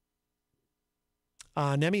agree.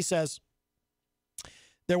 Nemi says,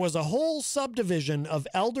 there was a whole subdivision of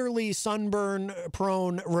elderly,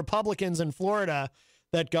 sunburn-prone Republicans in Florida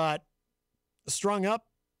that got strung up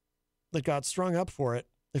for it,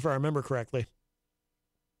 if I remember correctly.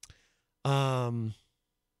 Oh,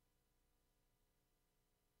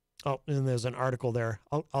 and there's an article there.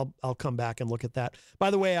 I'll come back and look at that.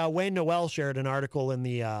 By the way, Wayne Noel shared an article in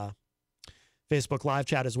the Facebook live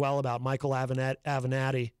chat as well about Michael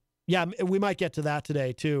Avenatti. Yeah, we might get to that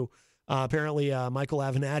today too. Apparently, Michael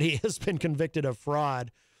Avenatti has been convicted of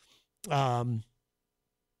fraud.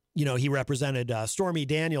 He represented Stormy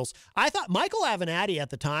Daniels. I thought Michael Avenatti at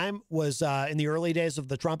the time was in the early days of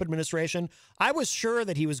the Trump administration. I was sure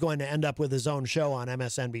that he was going to end up with his own show on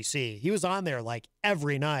MSNBC. He was on there like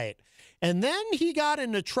every night. And then he got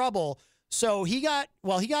into trouble. So he got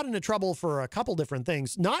into trouble for a couple different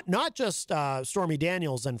things. Not just Stormy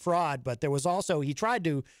Daniels and fraud, but there was also he tried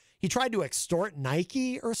to extort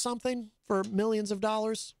Nike or something for millions of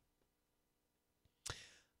dollars.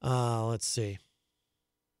 Let's see.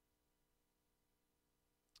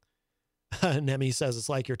 Nemi says it's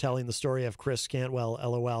like you're telling the story of Chris Cantwell,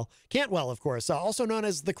 LOL. Cantwell, of course, also known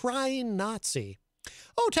as the Crying Nazi.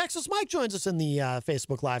 Oh, Texas Mike joins us in the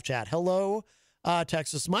Facebook live chat. Hello,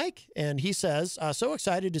 Texas Mike. And he says, so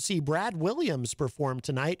excited to see Brad Williams perform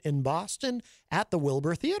tonight in Boston at the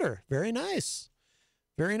Wilbur Theater. Very nice.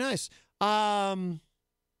 Very nice. Oh,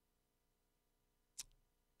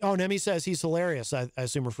 Nemi says he's hilarious. I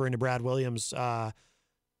assume referring to Brad Williams.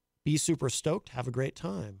 Be super stoked. Have a great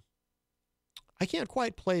time. I can't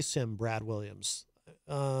quite place him, Brad Williams.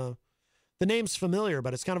 The name's familiar,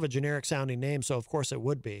 but it's kind of a generic sounding name, so of course it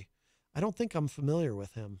would be. I don't think I'm familiar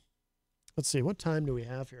with him. Let's see, what time do we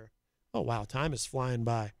have here? Oh, wow, time is flying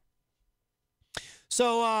by.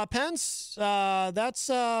 So, Pence, that's,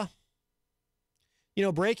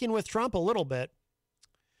 breaking with Trump a little bit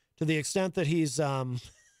to the extent that he's, to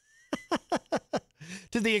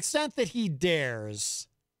the extent that he dares.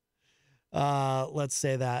 Let's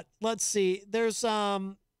say that. Let's see. There's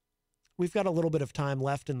we've got a little bit of time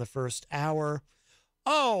left in the first hour.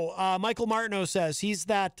 Oh, Michael Martineau says he's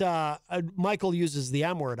that Michael uses the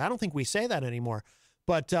M word. I don't think we say that anymore.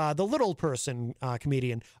 But the little person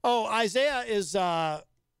comedian. Oh, Isaiah is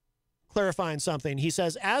clarifying something. He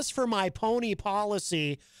says, as for my pony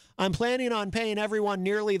policy, I'm planning on paying everyone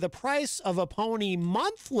nearly the price of a pony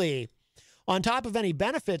monthly on top of any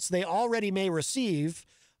benefits they already may receive.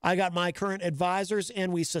 I got my current advisors,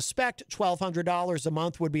 and we suspect $1,200 a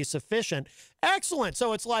month would be sufficient. Excellent.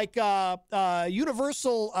 So it's like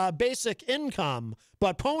universal basic income,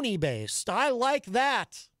 but pony-based. I like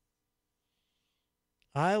that.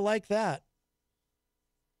 I like that.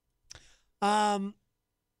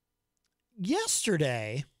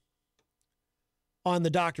 Yesterday on the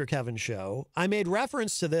Dr. Kevin show, I made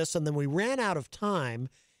reference to this, and then we ran out of time,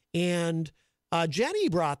 and Jenny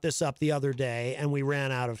brought this up the other day, and we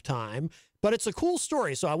ran out of time, but it's a cool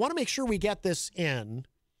story. So I want to make sure we get this in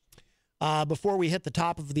before we hit the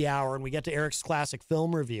top of the hour and we get to Eric's classic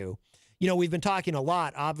film review. We've been talking a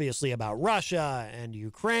lot, obviously, about Russia and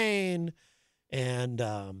Ukraine, and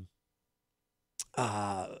there's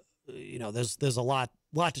a lot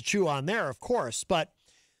to chew on there, of course. But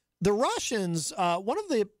the Russians, one of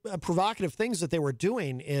the provocative things that they were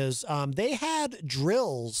doing is they had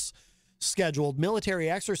drills scheduled, military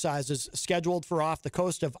exercises scheduled for off the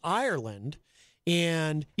coast of Ireland.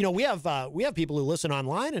 And, you know, we have people who listen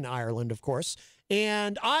online in Ireland, of course.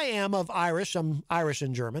 And I am of Irish. I'm Irish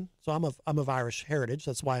and German. So I'm of Irish heritage.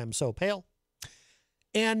 That's why I'm so pale.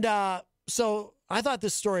 And so I thought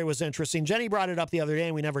this story was interesting. Jenny brought it up the other day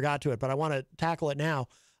and we never got to it, but I want to tackle it now.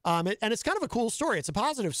 And it's kind of a cool story. It's a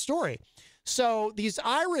positive story. So these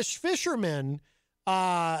Irish fishermen,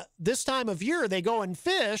 this time of year, they go and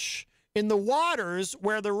fish in the waters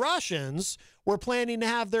where the Russians were planning to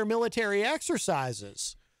have their military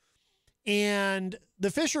exercises. And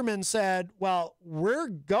the fishermen said, well, we're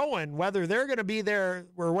going whether they're going to be there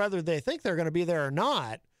or whether they think they're going to be there or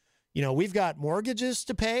not. You know, we've got mortgages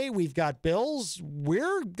to pay. We've got bills.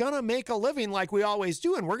 We're going to make a living like we always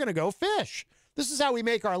do, and we're going to go fish. This is how we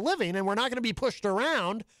make our living, and we're not going to be pushed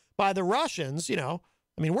around by the Russians. You know,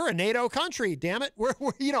 I mean, we're a NATO country, damn it. We're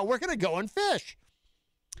going to go and fish.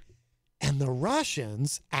 And the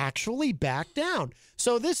Russians actually backed down.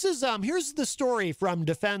 So this is, here's the story from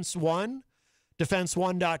Defense One,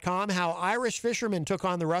 defense1.com, how Irish fishermen took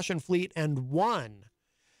on the Russian fleet and won.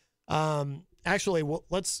 Actually,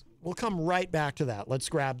 we'll come right back to that. Let's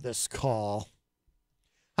grab this call.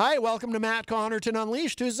 Hi, welcome to Matt Connarton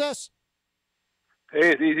Unleashed. Who's this?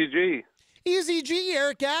 Hey, it's Eazy-G. Eazy-G,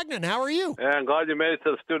 Eric Gagnon. How are you? Yeah, I'm glad you made it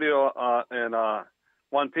to the studio in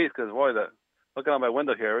one piece because, boy, looking out my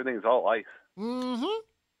window here, everything's all ice. Mm-hmm.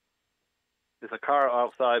 There's a car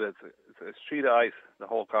outside. It's a sheet of ice, the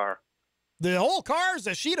whole car. The whole car is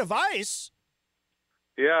a sheet of ice?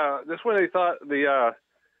 Yeah, this when they thought the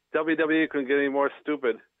WWE couldn't get any more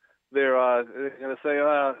stupid. They're going to say,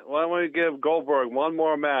 why don't we give Goldberg one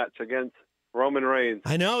more match against Roman Reigns?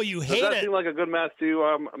 I know, you hate it. Does that seem like a good match to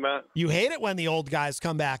you, Matt? You hate it when the old guys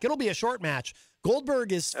come back. It'll be a short match.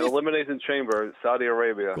 Goldberg is... An Elimination Chamber, Saudi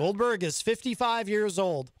Arabia. Goldberg is 55 years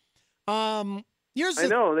old. I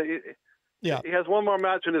know. Yeah. He has one more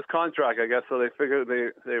match in his contract, I guess, so they figured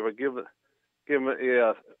they would give him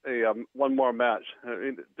a one more match. I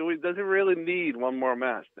mean, does he really need one more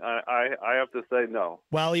match? I have to say no.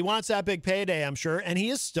 Well, he wants that big payday, I'm sure, and he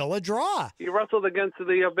is still a draw. He wrestled against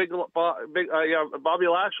the big Bobby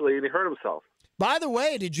Lashley, and he hurt himself. By the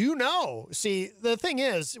way, did you know? See, the thing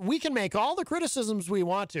is, we can make all the criticisms we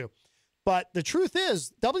want to, but the truth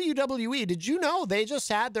is, WWE, did you know they just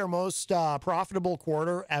had their most profitable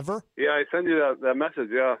quarter ever? Yeah, I sent you that message,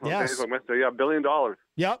 yeah. Yes. Facebook Messenger. Yeah, $1 billion.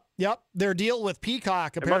 Yep. Their deal with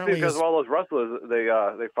Peacock apparently it must be because of all those wrestlers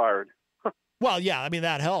they fired. Well, yeah, I mean,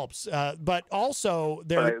 that helps. But also,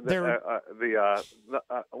 a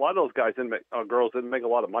lot of those guys girls didn't make a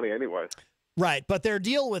lot of money anyway. Right, but their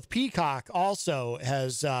deal with Peacock also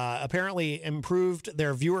has apparently improved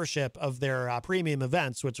their viewership of their premium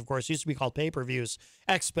events, which, of course, used to be called pay-per-views,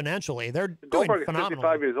 exponentially. They're doing Goldberg is phenomenal.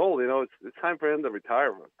 55 years old. You know, it's time for him to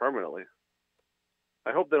retire permanently.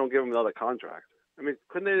 I hope they don't give him another contract. I mean,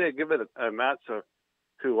 couldn't they give it a match to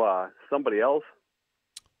somebody else?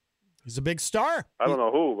 He's a big star. I don't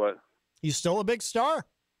know who, but he's still a big star.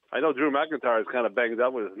 I know Drew McIntyre is kind of banged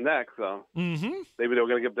up with his neck, so maybe they were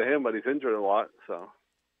going to give it to him, but he's injured a lot. So,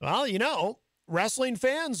 well, you know, wrestling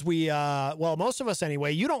fans, most of us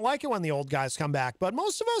anyway, you don't like it when the old guys come back, but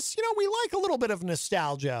most of us, you know, we like a little bit of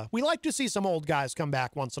nostalgia. We like to see some old guys come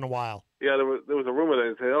back once in a while. Yeah, there was a rumor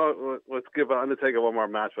that they said, oh, let's give Undertaker one more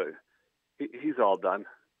match, but he's all done.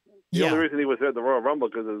 The only reason he was there at the Royal Rumble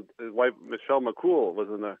because his wife, Michelle McCool, was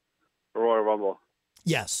in the Royal Rumble.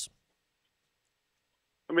 Yes.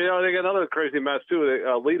 I mean, they got another crazy match,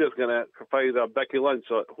 too. Lita's going to fight Becky Lynch.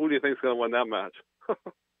 So who do you think is going to win that match?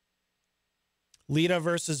 Lita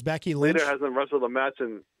versus Becky Lynch? Lita hasn't wrestled a match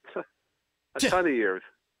in a ton of years.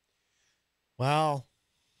 Well,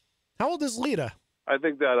 how old is Lita? I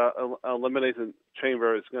think that Elimination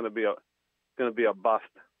Chamber is going to be a bust.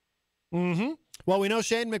 Mm-hmm. Well, we know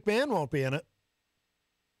Shane McMahon won't be in it.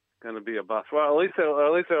 Going to be a bust. Well, at least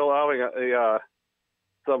they're allowing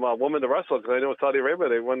some women to wrestle, because I know in Saudi Arabia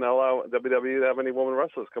they wouldn't allow WWE to have any women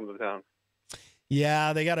wrestlers come to town.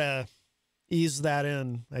 Yeah, they got to ease that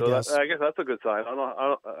in, I guess. I guess that's a good sign.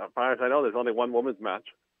 I know there's only one women's match.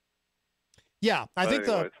 Yeah, I think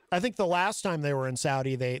the last time they were in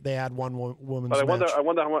Saudi, they had one women's match. But I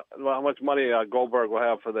wonder how much money Goldberg will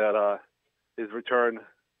have for that his return.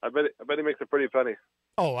 I bet he makes a pretty penny.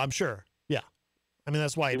 Oh, I'm sure. Yeah, I mean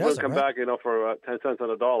that's why he does wouldn't come back, for 10 cents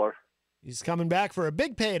on a dollar. He's coming back for a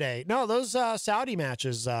big payday. No, those Saudi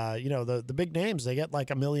matches, the big names, they get like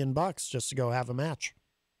 $1 million just to go have a match.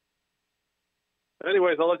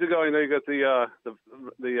 Anyways, I'll let you go. You know, you got the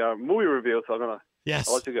movie review, so I'll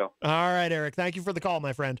let you go. All right, Eric. Thank you for the call,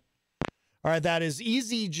 my friend. All right, that is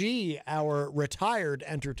Eazy-G, our retired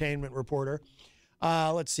entertainment reporter.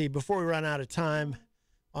 Let's see, before we run out of time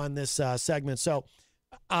on this segment. So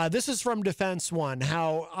this is from Defense One,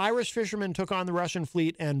 how Irish fishermen took on the Russian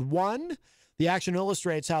fleet and won. The action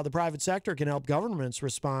illustrates how the private sector can help governments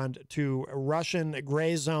respond to Russian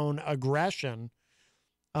gray zone aggression.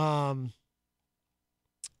 So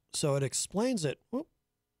it explains it. Whoop.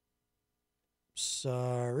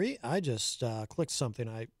 Sorry, I just clicked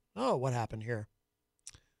something. Oh, what happened here?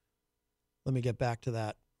 Let me get back to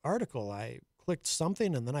that article. I clicked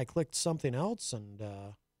something and then I clicked something else, and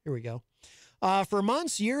here we go. For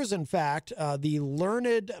months, years, in fact, the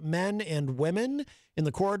learned men and women in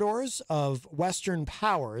the corridors of Western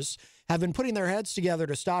powers have been putting their heads together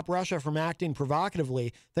to stop Russia from acting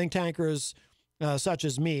provocatively. Think tankers such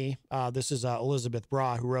as me, this is Elizabeth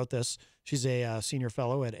Bra who wrote this. She's a senior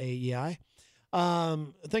fellow at AEI.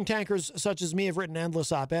 Think tankers such as me have written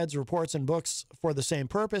endless op-eds, reports, and books for the same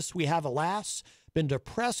purpose. We have, alas, been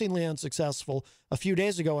depressingly unsuccessful. A few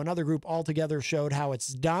days ago, another group altogether showed how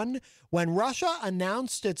it's done. When Russia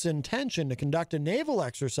announced its intention to conduct a naval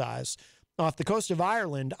exercise off the coast of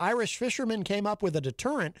Ireland, Irish fishermen came up with a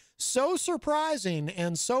deterrent so surprising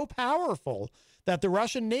and so powerful that the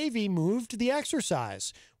Russian Navy moved the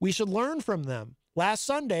exercise. We should learn from them. Last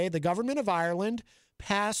Sunday, the government of Ireland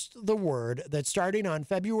passed the word that starting on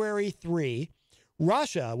February 3,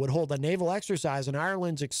 Russia would hold a naval exercise in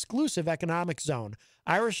Ireland's exclusive economic zone.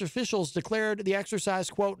 Irish officials declared the exercise,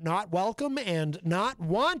 quote, not welcome and not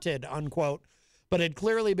wanted, unquote, but had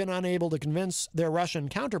clearly been unable to convince their Russian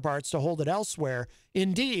counterparts to hold it elsewhere.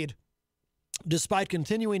 Indeed, despite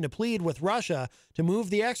continuing to plead with Russia to move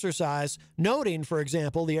the exercise, noting, for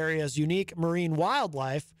example, the area's unique marine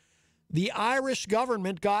wildlife, the Irish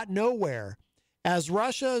government got nowhere. As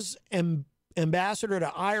Russia's ambassador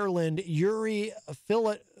to Ireland, Yuri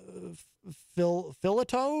Filatov,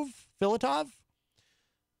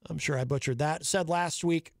 I'm sure I butchered that, said last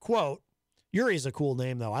week, quote, Yuri's a cool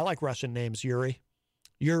name, though. I like Russian names, Yuri.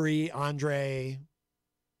 Yuri, Andrei,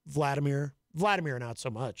 Vladimir. Vladimir, not so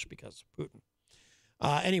much because of Putin.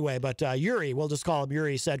 Anyway, but Yuri, we'll just call him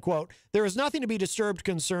Yuri, said, quote, there is nothing to be disturbed,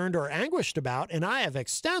 concerned, or anguished about, and I have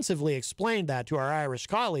extensively explained that to our Irish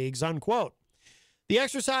colleagues, unquote. The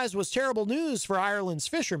exercise was terrible news for Ireland's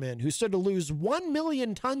fishermen, who stood to lose 1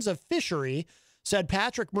 million tons of fishery, said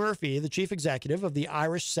Patrick Murphy, the chief executive of the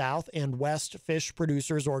Irish South and West Fish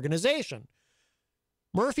Producers Organization.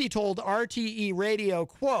 Murphy told RTE Radio,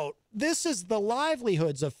 quote, this is the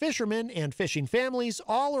livelihoods of fishermen and fishing families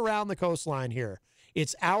all around the coastline here.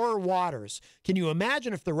 It's our waters. Can you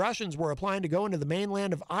imagine if the Russians were applying to go into the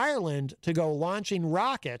mainland of Ireland to go launching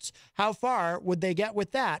rockets? How far would they get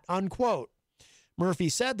with that? Unquote. Murphy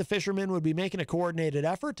said the fishermen would be making a coordinated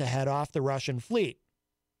effort to head off the Russian fleet.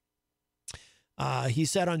 He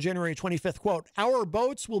said on January 25th, quote, our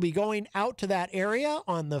boats will be going out to that area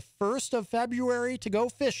on the 1st of February to go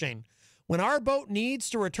fishing. When our boat needs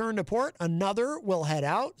to return to port, another will head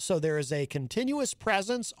out, so there is a continuous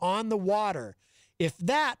presence on the water. If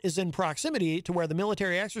that is in proximity to where the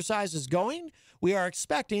military exercise is going, we are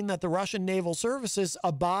expecting that the Russian naval services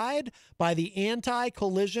abide by the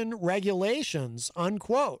anti-collision regulations,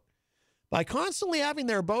 unquote. By constantly having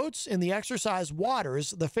their boats in the exercise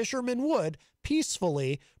waters, the fishermen would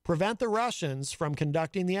peacefully prevent the Russians from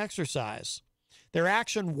conducting the exercise. Their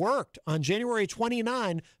action worked. On January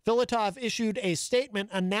 29, Filatov issued a statement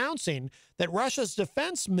announcing that Russia's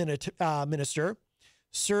defense minister,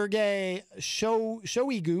 Sergei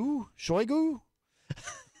Shoigu,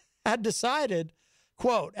 had decided,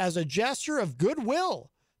 quote, as a gesture of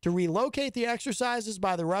goodwill to relocate the exercises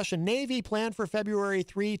by the Russian Navy planned for February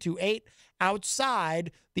 3 to 8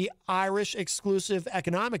 outside the Irish exclusive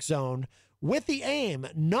economic zone with the aim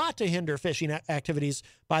not to hinder fishing activities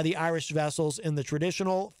by the Irish vessels in the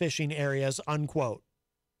traditional fishing areas, unquote.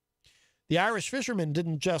 The Irish fishermen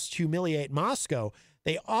didn't just humiliate Moscow,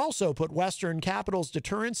 they also put Western capitals'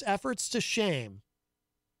 deterrence efforts to shame.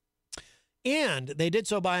 And they did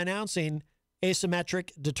so by announcing asymmetric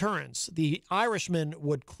deterrence. The Irishmen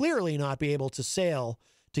would clearly not be able to sail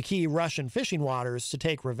to key Russian fishing waters to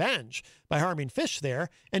take revenge by harming fish there,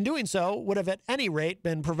 and doing so would have at any rate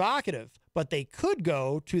been provocative. But they could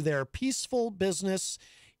go to their peaceful business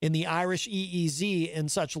in the Irish EEZ in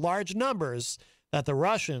such large numbers that the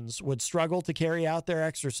Russians would struggle to carry out their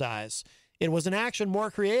exercise. It was an action more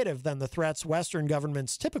creative than the threats Western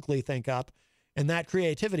governments typically think up, and that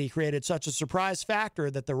creativity created such a surprise factor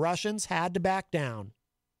that the Russians had to back down.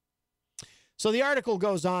 So the article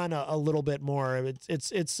goes on a little bit more.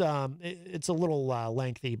 It's a little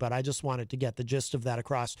lengthy, but I just wanted to get the gist of that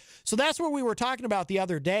across. So that's what we were talking about the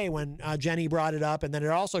other day when Jenny brought it up, and then it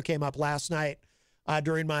also came up last night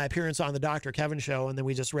during my appearance on the Dr. Kevin show, and then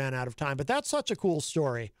we just ran out of time. But that's such a cool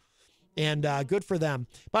story, and good for them.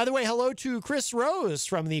 By the way, hello to Chris Rose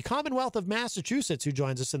from the Commonwealth of Massachusetts who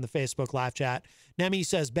joins us in the Facebook live chat. Nemi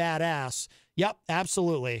says, badass. Yep,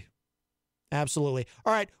 absolutely. Absolutely.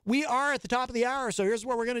 All right, we are at the top of the hour, so here's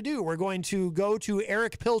what we're going to do. We're going to go to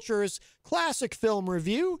Eric Pilcher's classic film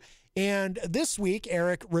review, and this week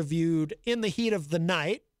Eric reviewed In the Heat of the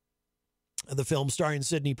Night, the film starring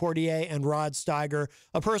Sidney Poitier and Rod Steiger,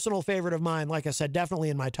 a personal favorite of mine. Like I said, definitely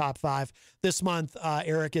in my top 5. This month,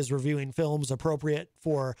 Eric is reviewing films appropriate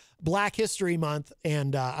for Black History Month,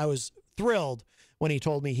 and I was thrilled when he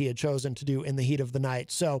told me he had chosen to do In the Heat of the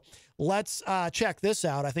Night. So let's check this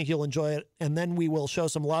out. I think you'll enjoy it. And then we will show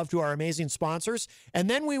some love to our amazing sponsors. And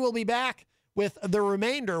then we will be back with the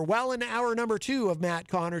remainder, well in hour number 2 of Matt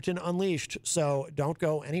Connarton Unleashed. So don't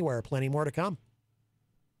go anywhere. Plenty more to come.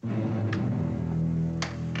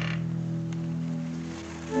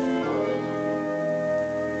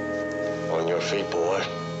 On your feet, boy.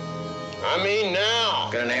 I mean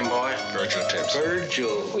now. Got a name, boy? Virgil Tips.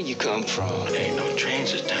 Virgil. Where you come from? There ain't no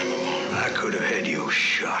trains this time of morning. I could have had you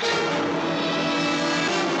shot.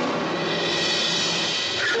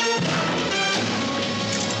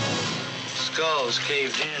 Skulls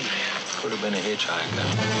caved in. Could have been a hitchhiker.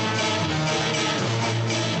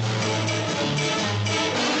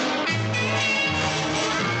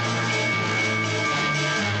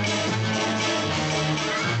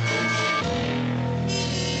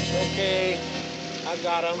 Okay, I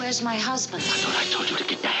got him. Where's my husband? I thought I told you to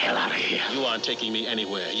get the hell out of here. You aren't taking me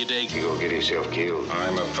anywhere, you dig? You gonna get yourself killed.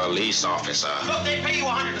 I'm a police officer. Look, they pay you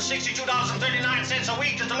 $162.39 a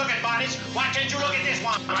week just to look at bodies. Why can't you look at this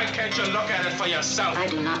one? Why can't you look at it for yourself? I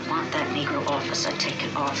do not want that Negro officer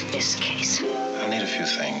taken off this case. I'll need a few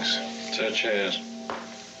things, such as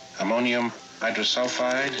ammonium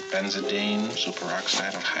hydrosulfide, benzidine,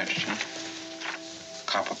 superoxide of hydrogen,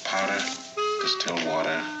 copper powder, distilled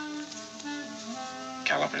water,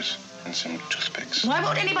 calipers, and some toothpicks. Why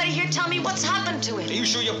won't anybody here tell me what's happened to him? Are you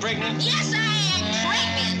sure you're pregnant? Yes, I am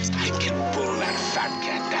pregnant. I can pull that fat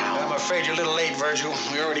cat down. I'm afraid you're a little late, Virgil.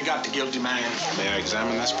 We already got the guilty man. May I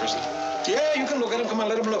examine this person? Yeah, you can look at him. Come on,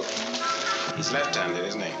 let him look. He's left-handed,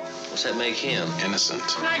 isn't he? What's that make him? Innocent.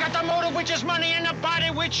 I got the motive, which is money, and the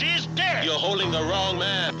body, which is dead. You're holding the wrong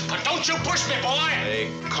man. But don't you push me, boy.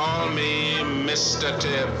 They call me Mr.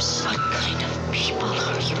 Tibbs. What kind of people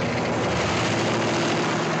are you?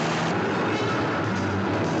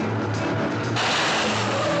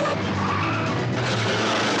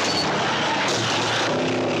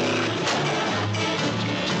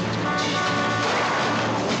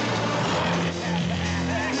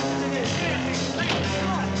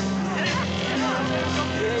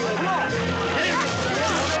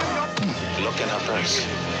 Look in her purse.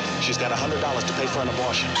 She's got $100 to pay for an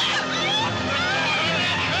abortion.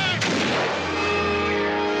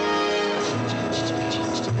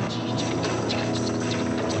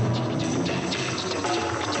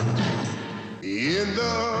 In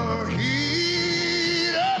the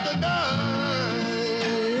heat of the night.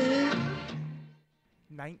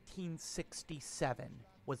 1967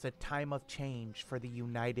 was a time of change for the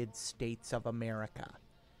United States of America.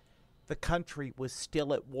 The country was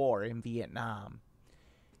still at war in Vietnam.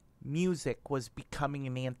 Music was becoming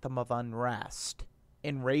an anthem of unrest,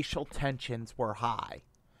 and racial tensions were high.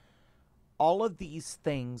 All of these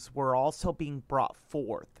things were also being brought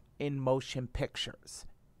forth in motion pictures.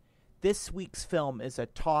 This week's film is a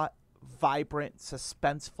taut, vibrant,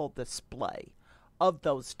 suspenseful display of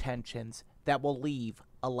those tensions that will leave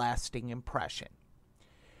a lasting impression.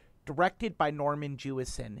 Directed by Norman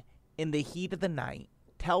Jewison, In the Heat of the Night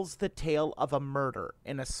tells the tale of a murder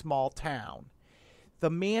in a small town.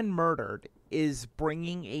 The man murdered is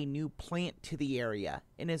bringing a new plant to the area,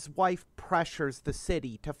 and his wife pressures the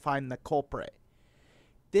city to find the culprit.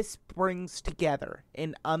 This brings together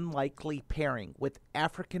an unlikely pairing with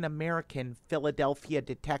African-American Philadelphia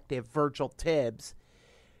detective Virgil Tibbs.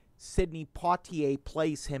 Sidney Poitier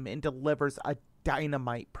plays him and delivers a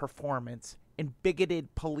dynamite performance, and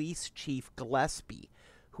bigoted police chief Gillespie,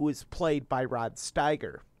 who is played by Rod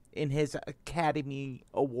Steiger, in his Academy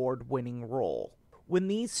Award-winning role. When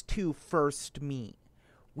these two first meet,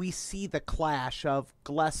 we see the clash of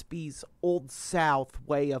Gillespie's Old South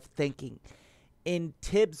way of thinking and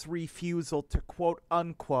Tibbs' refusal to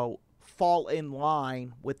quote-unquote fall in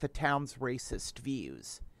line with the town's racist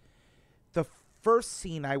views. The first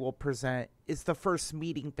scene I will present is the first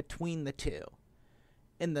meeting between the two.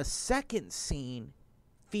 And the second scene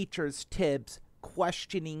features Tibbs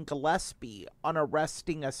questioning Gillespie on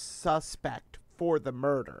arresting a suspect for the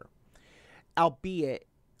murder, albeit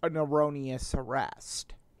an erroneous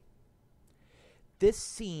arrest. This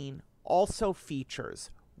scene also features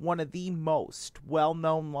one of the most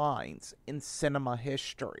well-known lines in cinema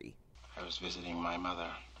history. I was visiting my mother.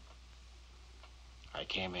 I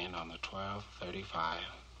came in on the 12:35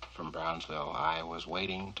 from Brownsville. I was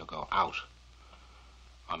waiting to go out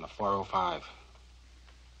on the 405.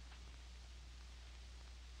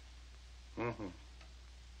 Mm-hmm.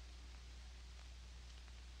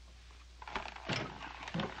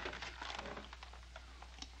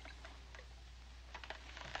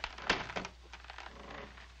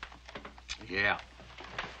 Yeah.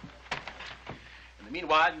 In the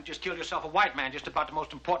meanwhile, you just killed yourself a white man, just about the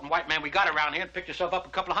most important white man we got around here, and picked yourself up a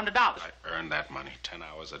couple of $100. I earned that money 10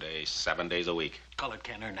 hours a day, 7 days a week. Colored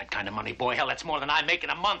can't earn that kind of money, boy. Hell, that's more than I make in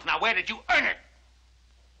a month. Now, where did you earn it?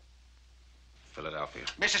 Philadelphia.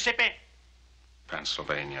 Mississippi?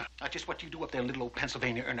 Pennsylvania. Now, just what you do up there in little old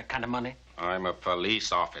Pennsylvania earn that kind of money? I'm a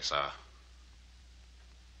police officer.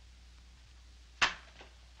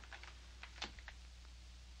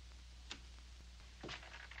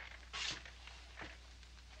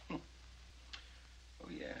 Oh,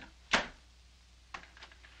 yeah.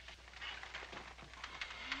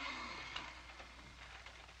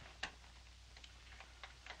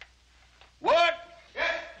 What?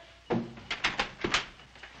 Yeah.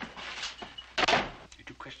 Did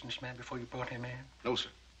you question this man before you brought him in? No, sir.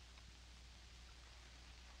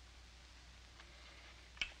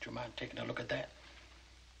 Do you mind taking a look at that?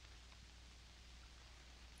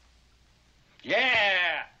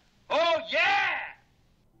 Yeah! Oh, yeah!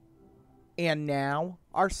 And now,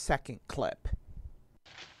 our second clip.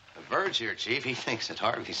 The Verge here, Chief. He thinks that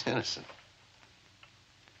Harvey's innocent.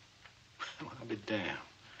 Well, I'll be damned.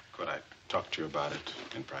 Could I talk to you about it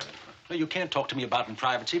in private? No, you can't talk to me about it in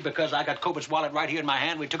privacy because I got Cobert's wallet right here in my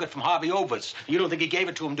hand. We took it from Harvey Oberst. You don't think he gave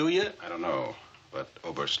it to him, do you? I don't know, but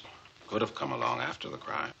Oberst could have come along after the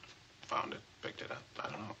crime. Found it, picked it up. I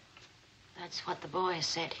don't know. That's what the boy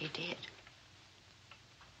said he did.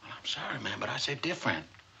 Well, I'm sorry, man, but I say different.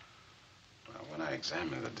 Well, when I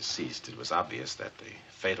examined the deceased, it was obvious that the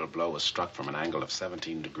fatal blow was struck from an angle of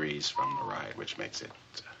 17 degrees from the right, which makes it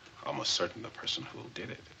almost certain the person who did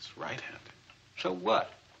it is right-handed. So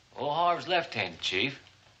what? Old Harv's left-handed, Chief.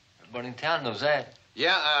 Everybody in town knows that.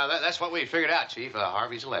 Yeah, that's what we figured out, Chief.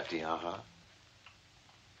 Harvey's a lefty, uh-huh.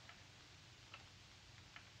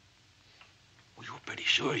 Well, you're pretty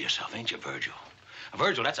sure of yourself, ain't you, Virgil?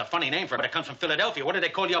 Virgil, that's a funny name for it, but it comes from Philadelphia. What do they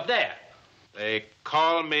call you up there? They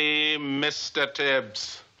call me Mr.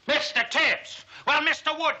 Tibbs. Mr. Tibbs! Well,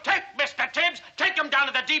 Mr. Wood, take Mr. Tibbs, take him down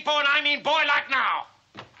to the depot, and I mean boy like now.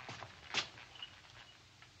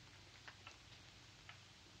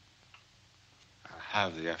 I'll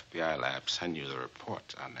have the FBI lab send you the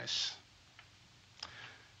report on this.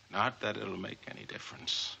 Not that it'll make any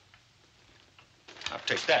difference. I'll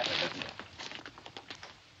take that.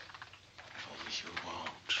 Oh, you won't.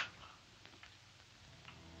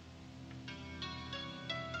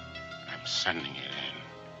 I'm sending it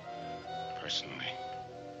in, personally.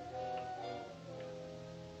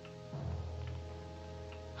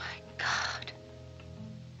 My God.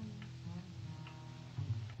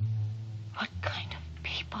 What kind of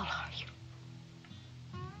people are you?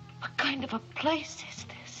 What kind of a place is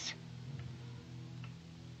this?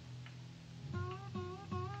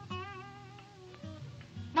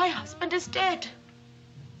 My husband is dead.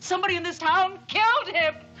 Somebody in this town killed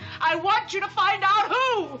him. I want you to find out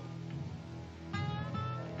who.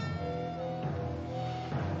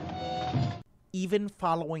 Even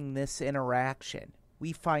following this interaction,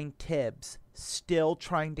 we find Tibbs still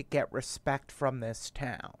trying to get respect from this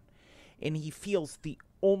town, and he feels the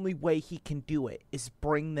only way he can do it is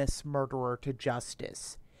bring this murderer to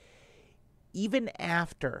justice. Even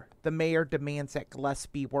after the mayor demands that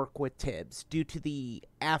Gillespie work with Tibbs due to the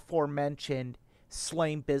aforementioned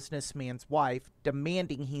slain businessman's wife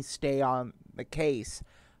demanding he stay on the case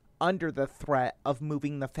under the threat of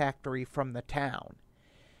moving the factory from the town.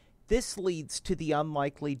 This leads to the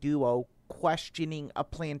unlikely duo questioning a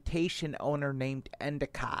plantation owner named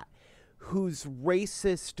Endicott, whose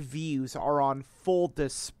racist views are on full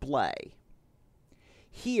display.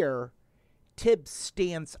 Here, Tibbs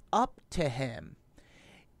stands up to him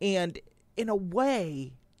and, in a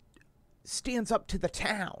way, stands up to the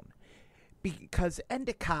town because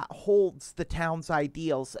Endicott holds the town's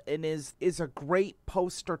ideals and is a great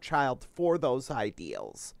poster child for those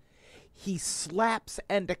ideals. He slaps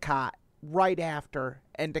Endicott right after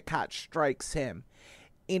Endicott strikes him.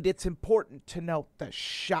 And it's important to note the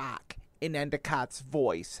shock in Endicott's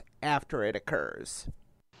voice after it occurs.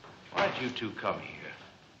 Why'd you two come here?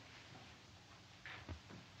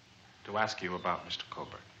 To ask you about Mr.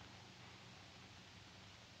 Colbert.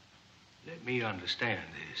 Let me understand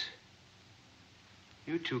this.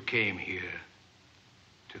 You two came here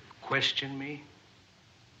to question me?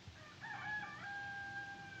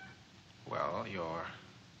 Well, your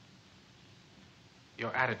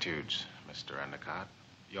attitudes, Mr. Endicott,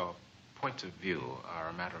 your points of view are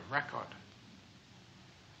a matter of record.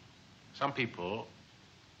 Some people,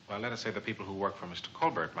 well, let us say the people who work for Mr.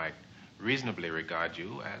 Colbert might reasonably regard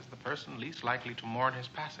you as the person least likely to mourn his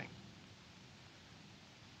passing.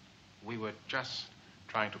 We were just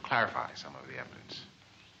trying to clarify some of the evidence.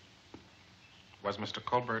 Was Mr.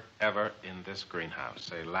 Colbert ever in this greenhouse,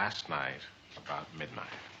 say last night, about midnight?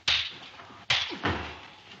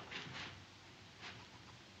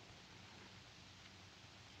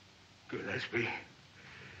 Gillespie?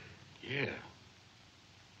 Yeah.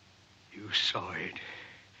 You saw it.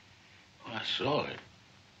 I saw it.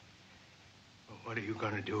 Well, what are you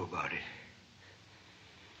going to do about it?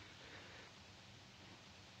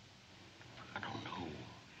 I don't know.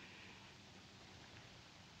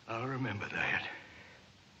 I'll remember that.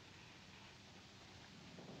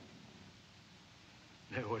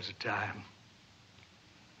 There was a time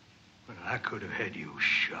when I could have had you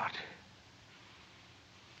shot.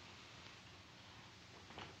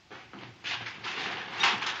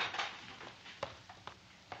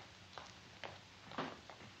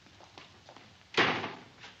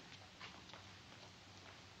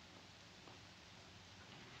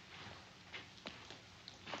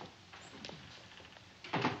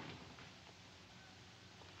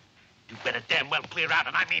 Better damn well clear out,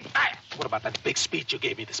 and I mean fast. What about that big speech you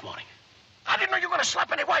gave me this morning? I didn't know you were going to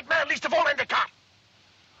slap any white man, least of all Endicott.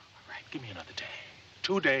 All right, give me another day.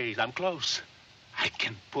 2 days, I'm close. I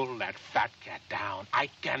can pull that fat cat down.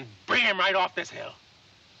 I can bring him right off this hill.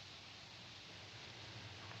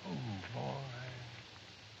 Oh, boy.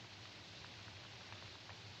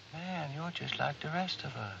 Man, you're just like the rest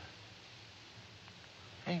of us.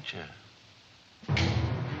 Ain't you?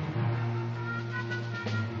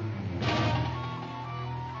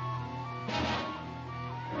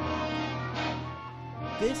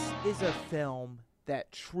 This is a film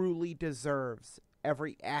that truly deserves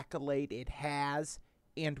every accolade it has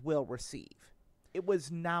and will receive. It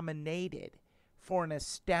was nominated for an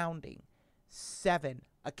astounding 7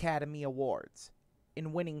 Academy Awards,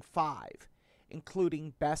 in winning 5,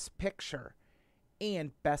 including Best Picture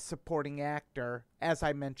and Best Supporting Actor, as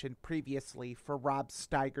I mentioned previously, for Rob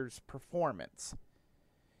Steiger's performance.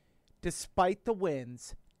 Despite the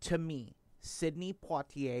wins, to me, Sidney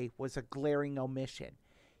Poitier was a glaring omission.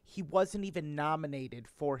 He wasn't even nominated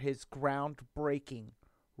for his groundbreaking,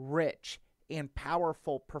 rich, and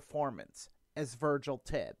powerful performance as Virgil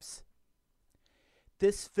Tibbs.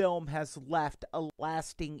 This film has left a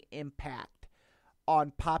lasting impact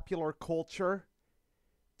on popular culture,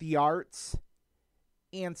 the arts,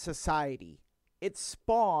 and society. It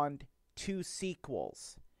spawned 2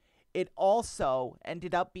 sequels. It also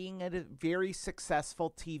ended up being a very successful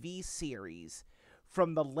TV series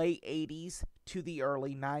from the late 80s to the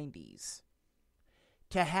early 90s.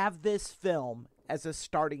 To have this film as a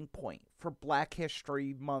starting point for Black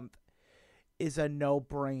History Month is a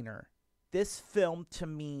no-brainer. This film, to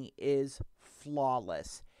me, is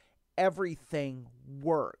flawless. Everything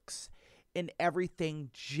works, and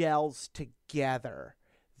everything gels together.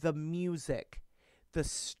 The music, the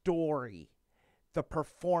story, the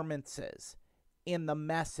performances, and the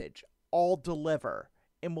message all deliver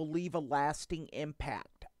and will leave a lasting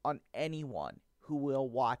impact on anyone who will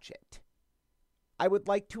watch it. I would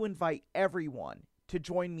like to invite everyone to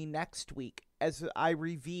join me next week as I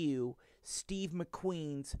review Steve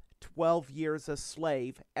McQueen's 12 Years a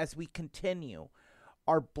Slave as we continue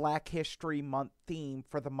our Black History Month theme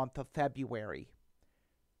for the month of February.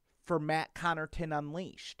 For Matt Connarton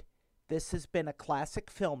Unleashed, this has been a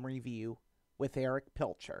classic film review with Eric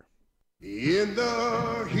Pilcher. In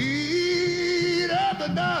the heat of the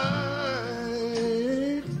night,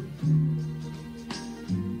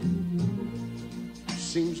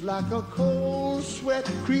 seems like a cold sweat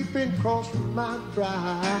creeping across my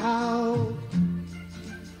brow.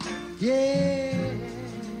 Yeah,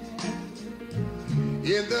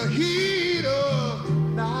 in the heat of the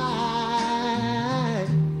night,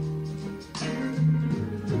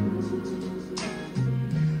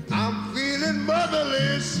 I'm feeling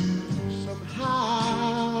motherless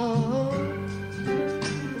somehow.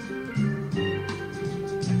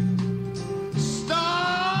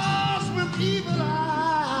 Stars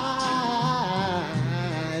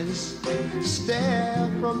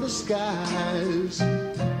skies,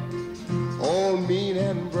 all mean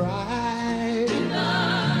and bright. In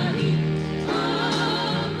the heat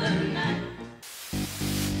of the night.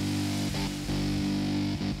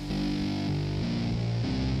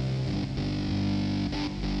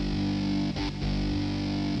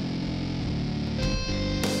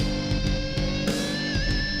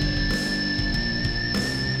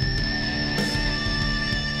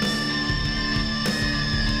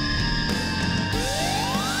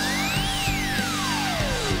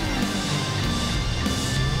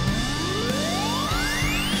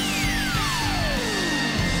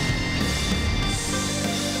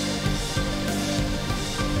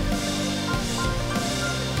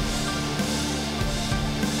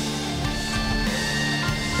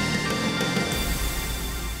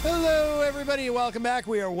 Everybody, welcome back.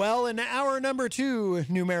 We are well in hour number 2,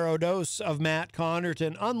 numero dos of Matt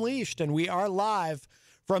Connarton Unleashed, and we are live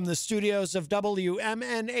from the studios of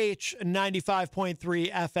WMNH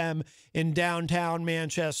 95.3 FM in downtown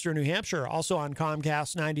Manchester, New Hampshire. Also on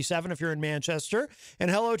Comcast 97 if you're in Manchester.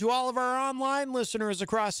 And hello to all of our online listeners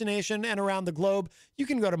across the nation and around the globe. You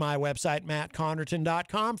can go to my website,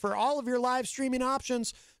 mattconnerton.com, for all of your live streaming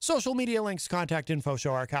options, social media links, contact info,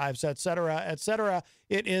 show archives, etc., etc.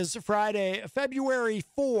 It is Friday, February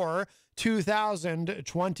 4,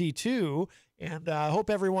 2022. And I hope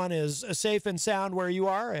everyone is safe and sound where you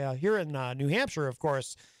are. Here in New Hampshire, of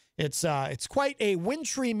course, it's quite a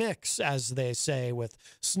wintry mix, as they say, with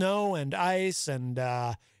snow and ice, and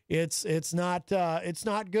it's not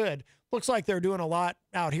good. Looks like they're doing a lot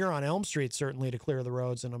out here on Elm Street, certainly, to clear the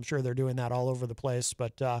roads, and I'm sure they're doing that all over the place.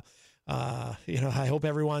 But I hope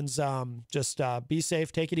everyone's just be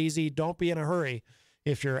safe, take it easy, don't be in a hurry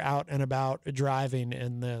if you're out and about driving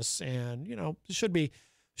in this, and it should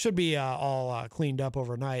be all cleaned up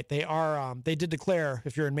overnight. They did declare,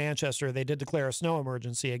 if you're in Manchester, they did declare a snow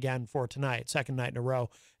emergency again for tonight, second night in a row,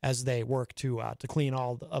 as they work to clean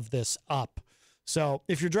all of this up. So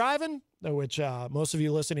if you're driving, which most of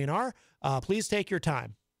you listening are, please take your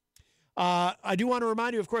time. I do want to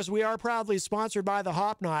remind you, of course, we are proudly sponsored by the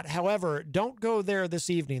Hop Knot. However, don't go there this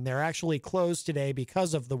evening. They're actually closed today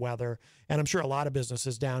because of the weather, and I'm sure a lot of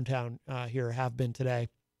businesses downtown here have been today.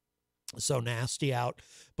 So nasty out.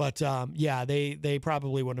 But they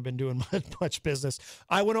probably wouldn't have been doing much business.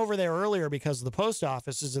 I went over there earlier because the post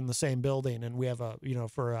office is in the same building, and we have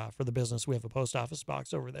for the business, we have a post office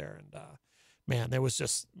box over there. And man, there was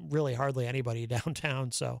just really hardly anybody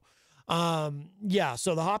downtown. So so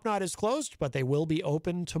the Hop Knot is closed, but they will be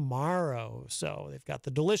open tomorrow. So they've got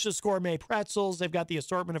the delicious gourmet pretzels. They've got the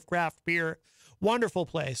assortment of craft beer. Wonderful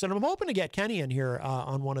place. And I'm hoping to get Kenny in here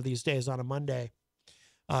on one of these days on a Monday.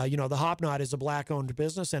 The Hop Knot is a Black-owned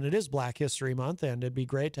business, and it is Black History Month, and it'd be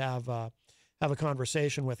great to have a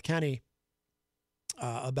conversation with Kenny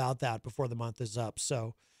about that before the month is up.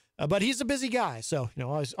 So, but he's a busy guy, so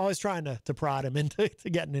always trying to prod him into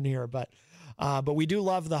getting in here. But we do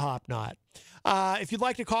love the Hop Knot. If you'd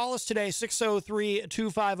like to call us today,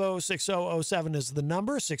 603-250-6007 is the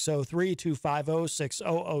number,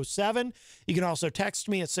 603-250-6007. You can also text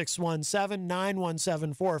me at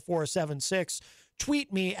 617-917-4476.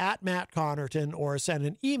 Tweet me at Matt Connarton, or send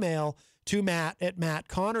an email to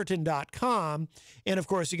matt@mattconnerton.com. And of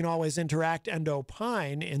course, you can always interact and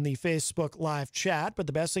opine in the Facebook live chat. But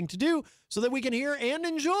the best thing to do so that we can hear and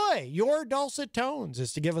enjoy your dulcet tones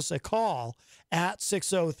is to give us a call at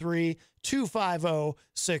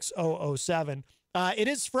 603-250-6007. It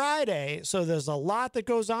is Friday, so there's a lot that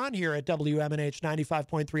goes on here at WMNH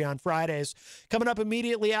 95.3 on Fridays. Coming up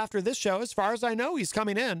immediately after this show, as far as I know, he's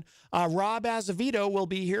coming in. Rob Azevedo will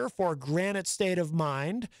be here for Granite State of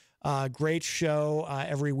Mind. Great show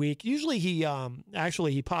every week. Usually he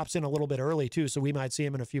pops in a little bit early, too, so we might see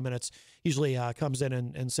him in a few minutes. Usually comes in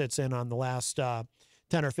and sits in on the last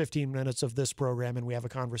 10 or 15 minutes of this program, and we have a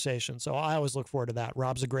conversation. So I always look forward to that.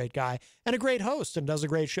 Rob's a great guy and a great host and does a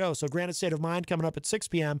great show. So Granite State of Mind coming up at 6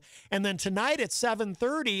 p.m. And then tonight at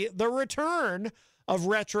 7:30, the return of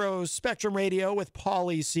Retro Spectrum Radio with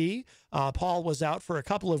Paul E.C. Paul was out for a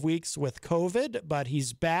couple of weeks with COVID, but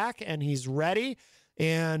he's back and he's ready.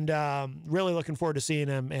 And really looking forward to seeing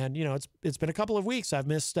him. And, it's been a couple of weeks. I've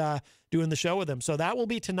missed doing the show with him. So that will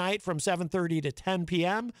be tonight from 7:30 to 10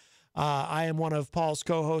 p.m. I am one of Paul's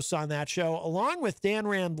co-hosts on that show, along with Dan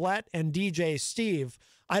Randlett and DJ Steve.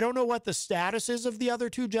 I don't know what the status is of the other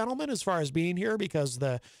two gentlemen as far as being here, because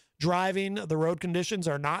the road conditions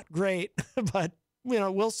are not great, but,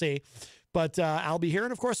 we'll see. But I'll be here,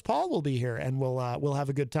 and of course, Paul will be here, and we'll have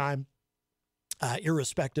a good time,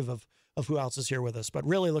 irrespective who else is here with us, but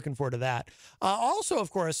really looking forward to that. Also,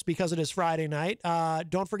 of course, because it is Friday night,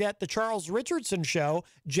 don't forget the Charles Richardson Show.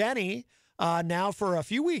 Jenny, now for a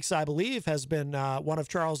few weeks, I believe, has been one of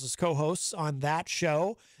Charles's co-hosts on that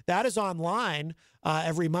show. That is online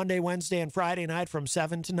every Monday, Wednesday, and Friday night from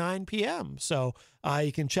 7 to 9 p.m. So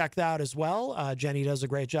you can check that out as well. Jenny does a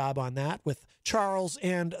great job on that with Charles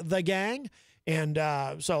and the gang. And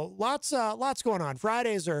so lots going on.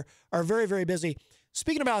 Fridays are very, very busy.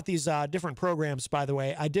 Speaking about these different programs, by the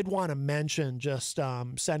way, I did want to mention, just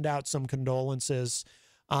send out some condolences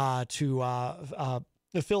to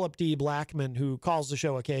Philip D. Blackman, who calls the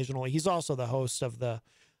show occasionally. He's also the host of the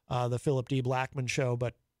Philip D. Blackman Show,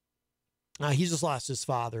 but he just lost his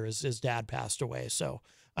father. His dad passed away. So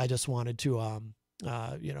I just wanted to,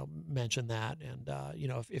 mention that. And,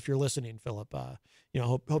 if you're listening, Philip,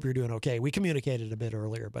 hope you're doing okay. We communicated a bit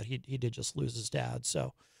earlier, but he did just lose his dad.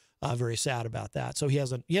 So very sad about that. So he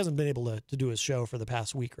hasn't been able to do his show for the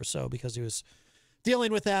past week or so because he was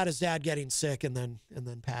dealing with that, his dad getting sick and then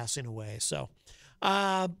passing away. So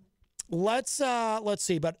let's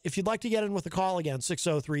see. But if you'd like to get in with a call again,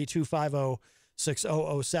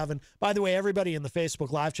 603-250-6007. By the way, everybody in the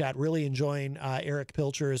Facebook live chat really enjoying Eric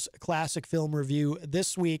Pilcher's classic film review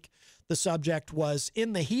this week. The subject was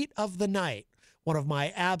In the Heat of the Night, one of my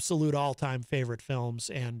absolute all-time favorite films,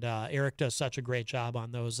 and Eric does such a great job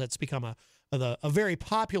on those. That's become a very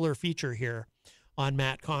popular feature here on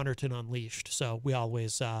Matt Connarton Unleashed. So we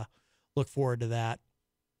always look forward to that.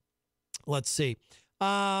 Let's see.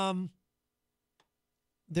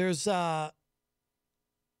 There's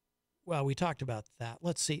well, we talked about that.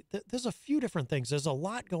 Let's see. There's a few different things. There's a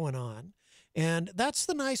lot going on, and that's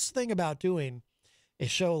the nice thing about doing a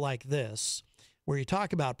show like this, where you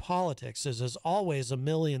talk about politics, is there's always a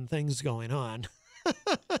million things going on.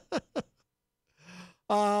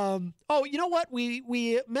 Oh, you know what?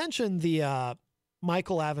 We mentioned the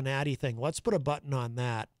Michael Avenatti thing. Let's put a button on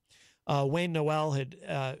that. Wayne Noel had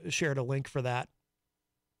shared a link for that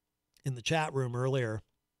in the chat room earlier.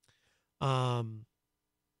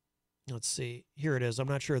 Let's see. Here it is. I'm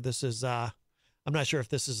not sure if this is the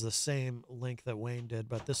same link that Wayne did,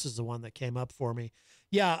 but this is the one that came up for me.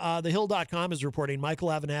 Yeah, thehill.com is reporting Michael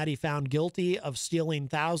Avenatti found guilty of stealing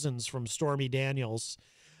thousands from Stormy Daniels.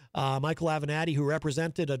 Michael Avenatti, who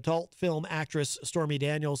represented adult film actress Stormy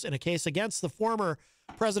Daniels in a case against the former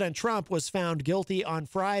President Trump, was found guilty on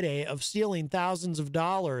Friday of stealing thousands of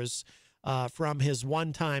dollars from his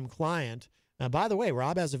one-time client. By the way,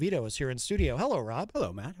 Rob Azevedo is here in studio. Hello, Rob.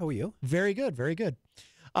 Hello, Matt. How are you? Very good, very good.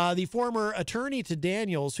 The former attorney to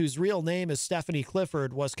Daniels, whose real name is Stephanie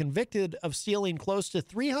Clifford, was convicted of stealing close to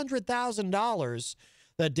 $300,000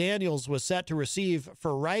 that Daniels was set to receive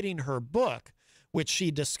for writing her book, in which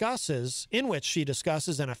she discusses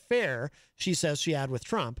an affair she says she had with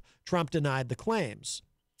Trump. Trump denied the claims.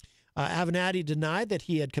 Avenatti denied that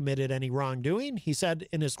he had committed any wrongdoing. He said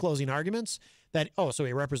in his closing arguments that, so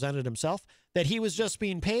he represented himself, that he was just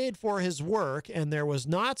being paid for his work and there was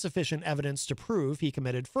not sufficient evidence to prove he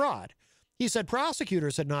committed fraud. He said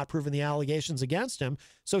prosecutors had not proven the allegations against him,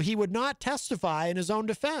 so he would not testify in his own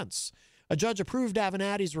defense. A judge approved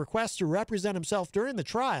Avenatti's request to represent himself during the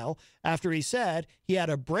trial after he said he had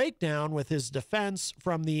a breakdown with his defense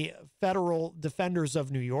from the Federal Defenders of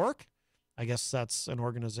New York. I guess that's an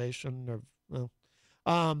organization.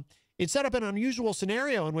 It set up an unusual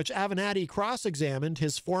scenario in which Avenatti cross-examined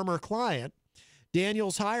his former client.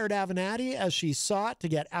 Daniels hired Avenatti as she sought to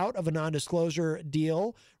get out of a non-disclosure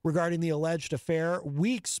deal regarding the alleged affair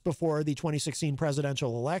weeks before the 2016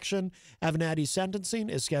 presidential election. Avenatti's sentencing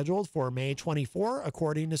is scheduled for May 24,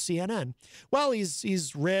 according to CNN. Well,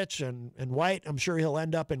 he's rich and white. I'm sure he'll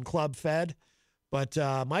end up in Club Fed. But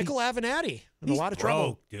Michael Avenatti in a lot of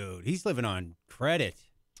trouble. Dude. He's living on credit.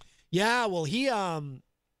 Yeah, well, he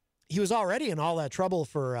was already in all that trouble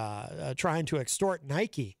for trying to extort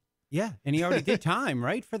Nike. Yeah, and he already did time,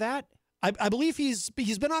 right, for that? I believe he's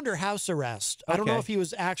been under house arrest. I don't know if he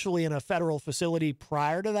was actually in a federal facility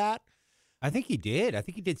prior to that. I think he did. I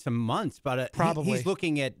think he did some months, but probably he's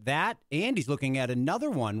looking at that, and he's looking at another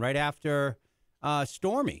one right after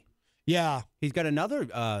Stormy. Yeah, he's got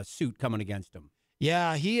another suit coming against him.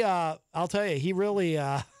 Yeah, I'll tell you, he really.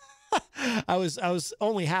 I was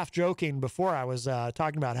only half joking before I was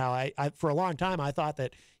talking about how I for a long time I thought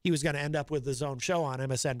that he was going to end up with his own show on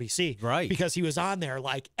MSNBC, right? Because he was on there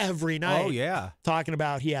like every night, oh yeah, talking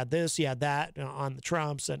about he had this, he had that on the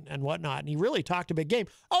Trumps and whatnot, and he really talked a big game.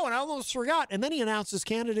 Oh, and I almost forgot, and then he announced his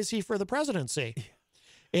candidacy for the presidency,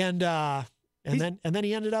 and And then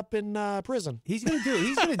he ended up in prison. He's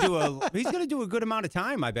gonna do a good amount of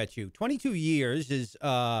time, I bet you. 22 years is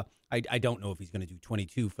I don't know if he's gonna do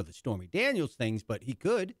 22 for the Stormy Daniels things, but he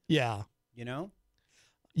could. Yeah. You know?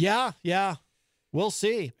 Yeah. We'll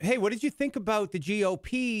see. Hey, what did you think about the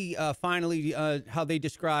GOP finally how they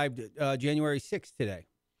described January 6th today?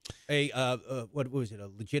 What was it? A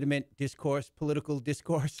legitimate discourse, political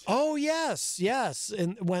discourse? Oh yes,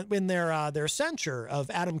 and when their censure of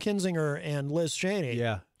Adam Kinzinger and Liz Cheney.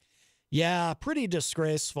 Yeah, pretty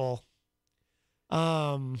disgraceful.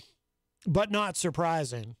 But not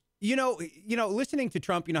surprising. You know, listening to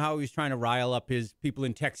Trump, you know how he was trying to rile up his people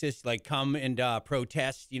in Texas, like come and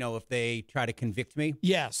protest, you know, if they try to convict me.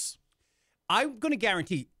 Yes, I'm going to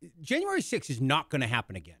guarantee January 6th is not going to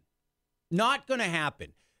happen again. Not going to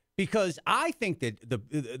happen. Because I think that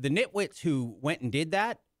the nitwits who went and did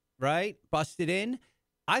that, right, busted in,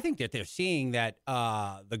 I think that they're seeing that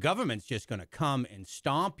the government's just going to come and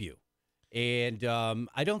stomp you. And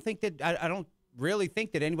I don't really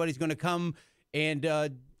think that anybody's going to come and,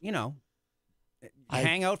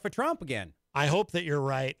 hang out for Trump again. I hope that you're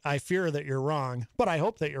right. I fear that you're wrong, but I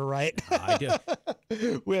hope that you're right. I do.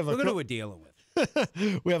 We're going to deal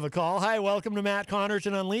with. We have a call. Hi, welcome to Matt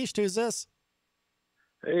Connarton Unleashed. Who's this?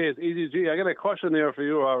 Hey, it's Eazy-G. I got a question there for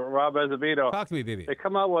you, Rob Azevedo. Talk to me, baby. They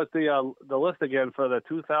come out with the list again for the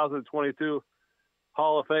 2022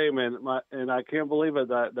 Hall of Fame, and I can't believe it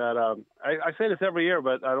that I say this every year,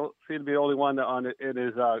 but I don't seem to be the only one in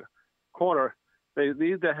his corner. They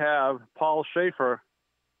need to have Paul Schaefer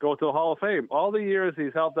go to the Hall of Fame. All the years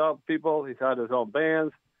he's helped out people, he's had his own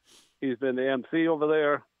bands, he's been the MC over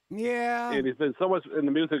there. Yeah. And he's been so much in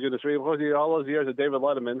the music industry. Of course, he had all those years of David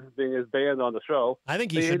Letterman being his band on the show. I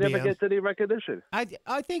think he should be. He never gets any recognition. I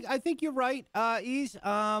think you're right, Ease.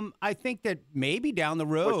 I think that maybe down the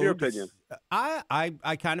road. What's your opinion?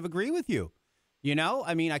 I kind of agree with you. You know,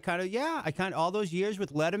 I mean, I kind of all those years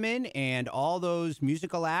with Letterman and all those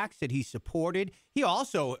musical acts that he supported. He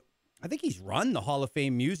also, I think he's run the Hall of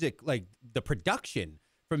Fame music, like the production,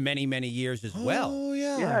 for many, many years as well. Oh,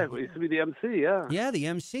 yeah. Yeah, he used to be the MC, yeah. Yeah, the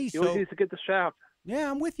MC. He always used to get the shaft. Yeah,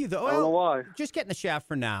 I'm with you, though. I don't know why. Just getting the shaft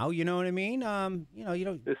for now, you know what I mean? You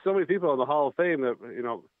don't... There's so many people in the Hall of Fame that,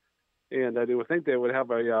 and I would think they would have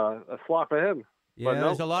a slot for him. Yeah, no,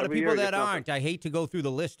 there's a lot of people that aren't. I hate to go through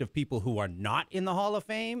the list of people who are not in the Hall of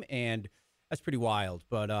Fame, and that's pretty wild.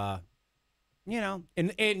 But, and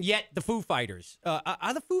yet the Foo Fighters.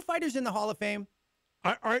 Are the Foo Fighters in the Hall of Fame?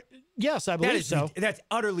 Yes, I believe so. That's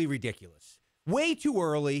utterly ridiculous. Way too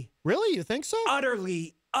early. Really? You think so?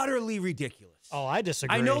 Utterly ridiculous. Oh, I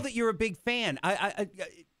disagree. I know that you're a big fan. I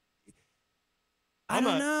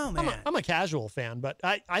don't know, man. I'm a casual fan, but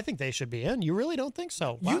I think they should be in. You really don't think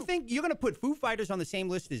so? Wow. You think you're going to put Foo Fighters on the same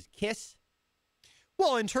list as Kiss?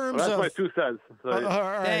 Well, in terms that's of... That's my 2 cents. So,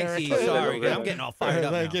 thanks, E. Sorry. I'm getting all fired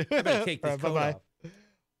up now. I better take this coat off.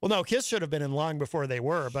 Well, no, Kiss should have been in long before they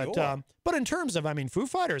were, but Sure. But in terms of, Foo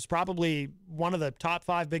Fighters probably one of the top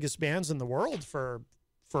 5 biggest bands in the world for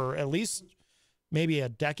at least maybe a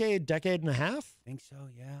decade and a half. I think so,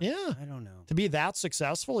 yeah. Yeah. I don't know. To be that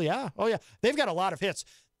successful, yeah. Oh, yeah. They've got a lot of hits.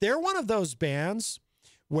 They're one of those bands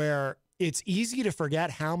where it's easy to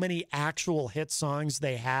forget how many actual hit songs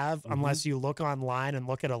they have unless you look online and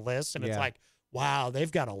look at a list, and it's like, wow,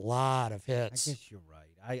 they've got a lot of hits. I guess you're right.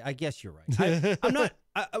 I guess you're right. I'm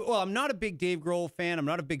not a big Dave Grohl fan. I'm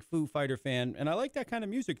not a big Foo Fighter fan, and I like that kind of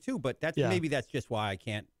music too. But maybe that's just why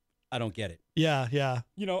I don't get it. Yeah. I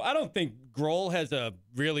don't think Grohl has a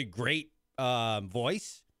really great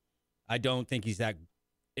voice. I don't think he's an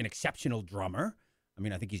exceptional drummer.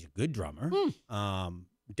 I think he's a good drummer.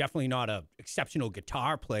 Definitely not an exceptional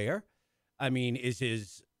guitar player. Is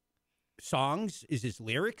his songs, is his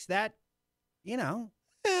lyrics that, I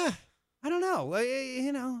don't know.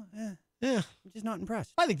 I'm just not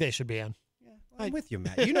impressed. I think they should be in. Yeah, well, I'm with you,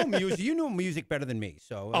 Matt. You know music. You know music better than me.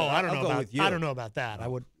 So I don't I'll know go with you. I don't know about that. I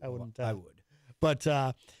wouldn't. I would. But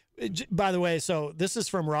by the way, so this is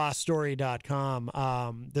from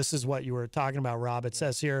rawstory.com. This is what you were talking about, Rob. It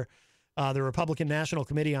says here, the Republican National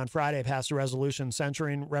Committee on Friday passed a resolution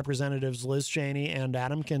censuring Representatives Liz Cheney and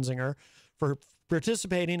Adam Kinzinger for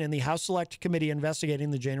participating in the House Select Committee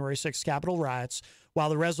investigating the January 6th Capitol riots. While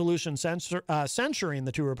the resolution censuring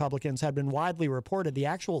the 2 Republicans had been widely reported, the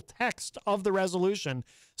actual text of the resolution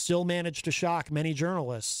still managed to shock many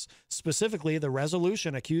journalists. Specifically, the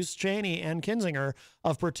resolution accused Cheney and Kinzinger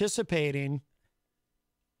of participating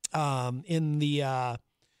of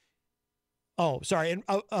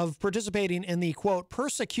participating in the, quote,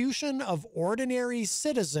 persecution of ordinary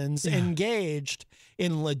citizens engaged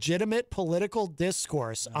in legitimate political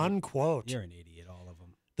discourse, unquote. You're an idiot, all of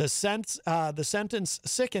them. The sentence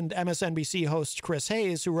sickened MSNBC host Chris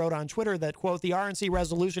Hayes, who wrote on Twitter that, quote, the RNC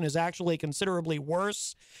resolution is actually considerably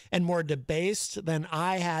worse and more debased than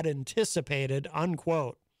I had anticipated,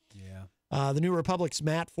 unquote. Yeah. The New Republic's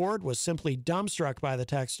Matt Ford was simply dumbstruck by the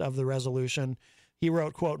text of the resolution. He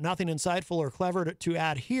wrote, quote, nothing insightful or clever to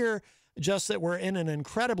add here, just that we're in an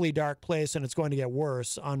incredibly dark place and it's going to get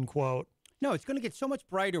worse, unquote. No, it's going to get so much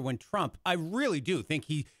brighter when Trump, I really do think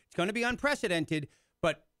it's going to be unprecedented,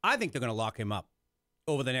 but I think they're going to lock him up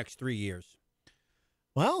over the next 3 years.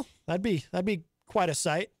 Well, that'd be quite a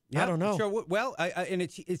sight. Yeah, I don't know. Sure. Well, and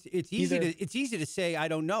it's easy to say I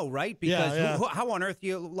don't know, right? Because how on earth do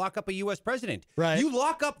you lock up a U.S. president? Right. You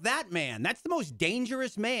lock up that man. That's the most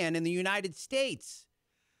dangerous man in the United States.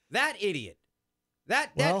 That idiot.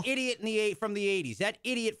 That idiot from the 80s. That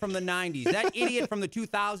idiot from the 90s. That idiot from the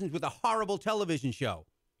 2000s with a horrible television show.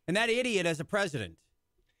 And that idiot as a president.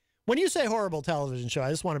 When you say horrible television show,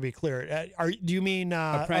 I just want to be clear. Do you mean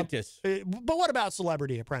Apprentice? But what about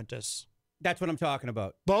Celebrity Apprentice? That's what I'm talking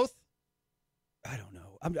about. Both? I don't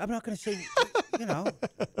know. I'm not going to say. I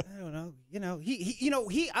don't know.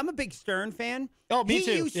 I'm a big Stern fan. Oh, me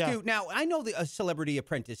too. Used to. Now I know the Celebrity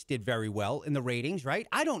Apprentice did very well in the ratings, right?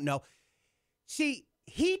 I don't know. See,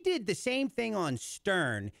 he did the same thing on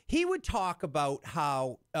Stern. He would talk about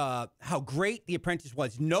how great The Apprentice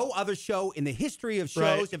was. No other show in the history of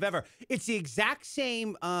shows have ever. It's the exact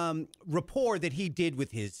same rapport that he did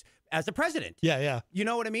with his as a president. Yeah. You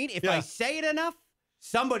know what I mean? If I say it enough,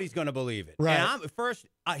 somebody's going to believe it. Right.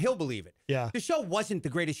 And he'll believe it. Yeah. The show wasn't the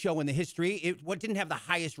greatest show in the history. It didn't have the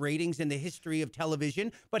highest ratings in the history of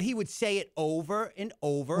television, but he would say it over and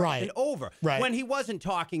over and over. Right. When he wasn't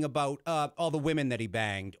talking about all the women that he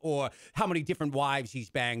banged or how many different wives he's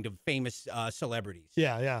banged of famous celebrities.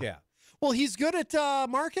 Yeah. Well, he's good at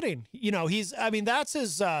marketing. That's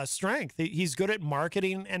his strength. He's good at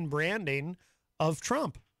marketing and branding of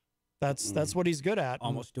Trump. That's what he's good at.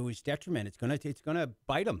 Almost to his detriment. It's gonna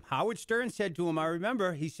bite him. Howard Stern said to him, I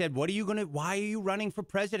remember, he said, why are you running for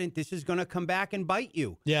president? This is gonna come back and bite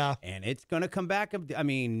you. Yeah. And it's gonna come back.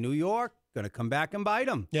 New York gonna come back and bite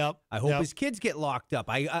him. Yep. I hope his kids get locked up.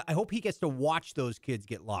 I hope he gets to watch those kids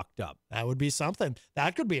get locked up. That would be something.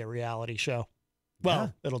 That could be a reality show.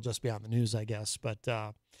 Well, it'll just be on the news, I guess. But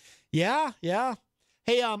yeah.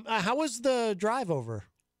 Hey, how was the drive over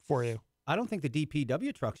for you? I don't think the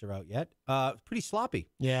DPW trucks are out yet. Pretty sloppy.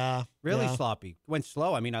 Yeah. Really sloppy. Went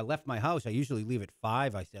slow. I left my house. I usually leave at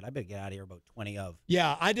 5. I said, I better get out of here about 20 of.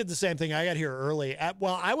 Yeah, I did the same thing. I got here early.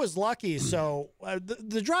 I was lucky. So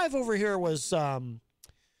the drive over here was, when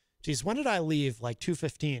did I leave? Like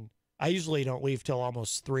 2:15. I usually don't leave till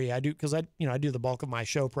almost 3. I do because I do the bulk of my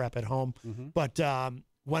show prep at home. Mm-hmm. But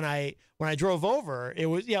when I drove over, it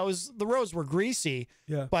was the roads were greasy.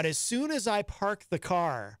 Yeah. But as soon as I parked the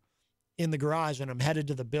car in the garage and I'm headed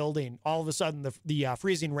to the building, all of a sudden the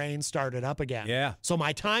freezing rain started up again. Yeah. So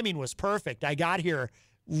my timing was perfect. I got here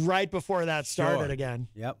right before that started again.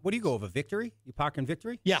 Yeah. What do you go over? Victory? You park in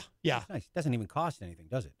Victory? Yeah. That's nice. Doesn't even cost anything,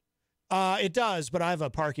 does it? It does, but I have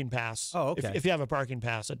a parking pass. Oh, okay. If you have a parking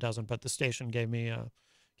pass, it doesn't. But the station gave me a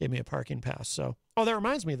parking pass. So, that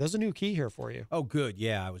reminds me, there's a new key here for you. Oh, good.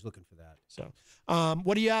 Yeah, I was looking for that. So,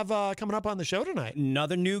 what do you have coming up on the show tonight?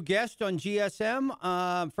 Another new guest on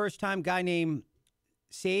GSM. First time guy named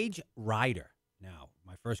Sage Ryder. Now,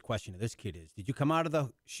 my first question to this kid is: did you come out of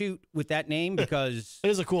the chute with that name? Because it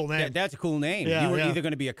is a cool name. That's a cool name. Yeah, you were either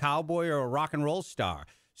going to be a cowboy or a rock and roll star.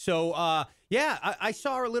 So, I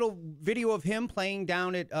saw a little video of him playing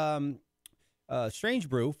down at Strange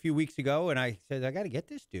Brew a few weeks ago, and I said, I got to get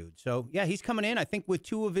this dude. So, yeah, he's coming in, I think, with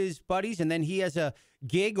 2 of his buddies, and then he has a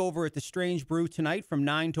gig over at the Strange Brew tonight from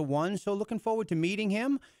 9 to 1. So, looking forward to meeting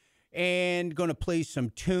him and going to play some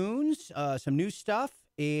tunes, some new stuff.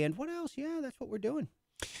 And what else? Yeah, that's what we're doing.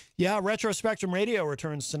 Yeah, Retro Spectrum Radio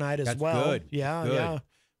returns tonight as well. Good. Yeah.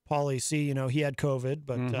 Paulie C, he had COVID,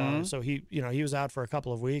 but so he was out for a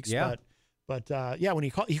couple of weeks. Yeah. But when he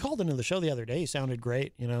called into the show the other day, he sounded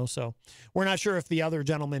great. So we're not sure if the other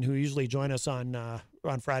gentlemen who usually join us on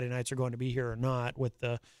Friday nights are going to be here or not with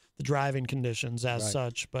the driving conditions as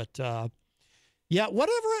such. But what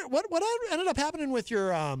ended up happening with your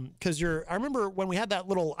because I remember when we had that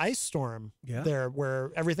little ice storm there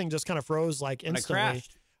where everything just kind of froze like instantly. I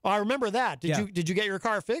crashed. Oh, I remember that. Did you get your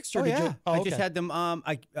car fixed? Or did you? Oh, I just had them.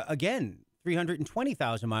 Again,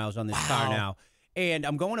 320,000 miles on this car now, and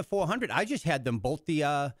I'm going to 400. I just had them bolt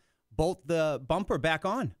the bumper back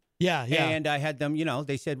on. Yeah, yeah. And I had them,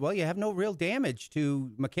 they said, well, you have no real damage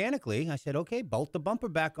to mechanically. I said, okay, bolt the bumper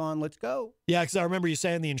back on. Let's go. Yeah, because I remember you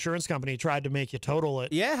saying the insurance company tried to make you total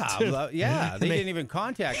it. Yeah, yeah. They didn't even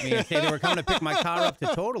contact me and say they were coming to pick my car up to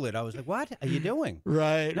total it. I was like, what are you doing?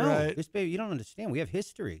 Right, no, right. This baby, you don't understand. We have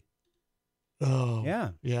history. Oh, yeah.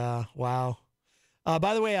 Yeah, wow.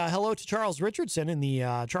 By the way, hello to Charles Richardson in the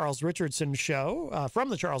Charles Richardson Show, from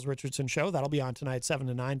the Charles Richardson Show. That'll be on tonight, 7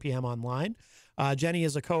 to 9 p.m. online. Jenny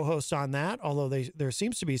is a co-host on that, although there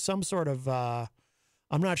seems to be some sort of,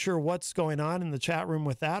 I'm not sure what's going on in the chat room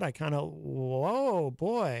with that. Whoa,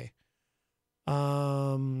 boy.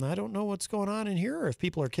 I don't know what's going on in here, or if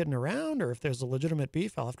people are kidding around, or if there's a legitimate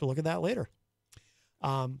beef. I'll have to look at that later.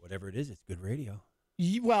 Whatever it is, it's good radio.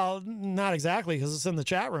 Well, not exactly, because it's in the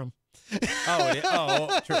chat room.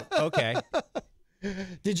 Oh, true. Okay.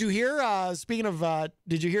 Did you hear, speaking of,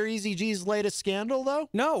 did you hear Eazy-G's latest scandal, though?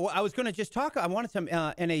 No, I was going to just talk. I wanted some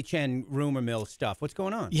NHN rumor mill stuff. What's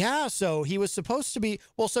going on? Yeah, so he was supposed to be,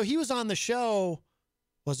 so he was on the show,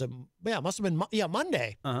 was it, yeah, it must have been,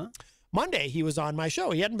 Monday. Uh-huh. Monday, he was on my show.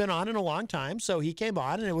 He hadn't been on in a long time, so he came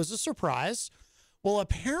on, and it was a surprise. Well,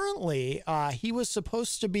 apparently, he was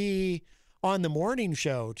supposed to be on the morning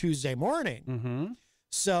show Tuesday morning. Mm-hmm.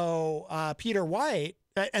 So Peter White,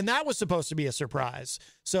 and that was supposed to be a surprise.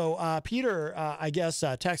 So Peter, I guess,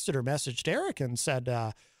 texted or messaged Eric and said,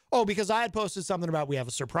 because I had posted something about we have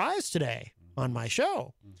a surprise today on my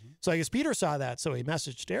show. Mm-hmm. So I guess Peter saw that. So he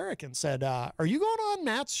messaged Eric and said, are you going on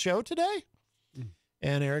Matt's show today?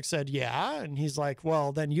 And Eric said, yeah. And he's like,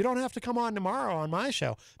 well, then you don't have to come on tomorrow on my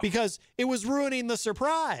show, because it was ruining the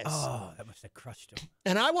surprise. Oh, that must have crushed him.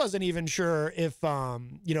 And I wasn't even sure if,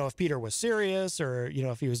 if Peter was serious, or,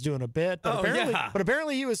 if he was doing a bit. But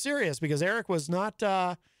apparently he was serious, because Eric was not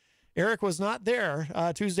there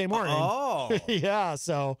Tuesday morning. Oh. Yeah.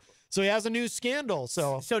 So he has a new scandal.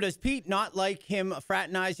 So does Pete not like him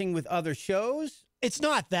fraternizing with other shows? It's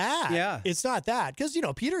not that. Yeah. It's not that. Because,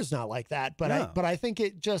 Peter's not like that. But I think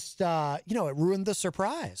it just, it ruined the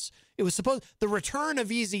surprise. It was the return of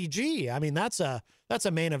Eazy-G. I mean, that's a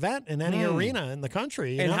main event in any arena in the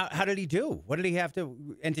country. And how did he do? What did he have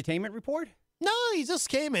to, entertainment report? No, he just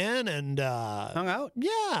came in and hung out.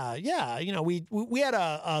 Yeah. We had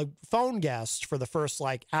a phone guest for the first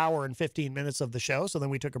hour and 15 minutes of the show. So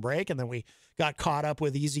then we took a break, and then we got caught up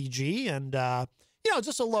with Eazy-G, and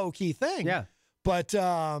just a low key thing. Yeah. But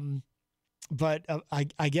I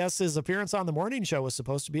guess his appearance on the morning show was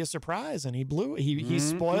supposed to be a surprise, and he blew. He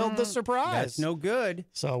spoiled the surprise. That's no good.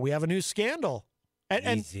 So we have a new scandal.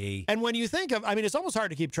 And when you think of, it's almost hard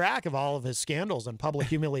to keep track of all of his scandals and public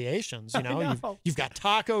humiliations. You've got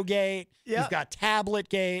Taco Gate, you've got Tablet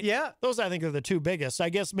Gate. Yeah, those I think are the two biggest. I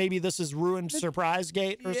guess maybe this is Ruined Surprise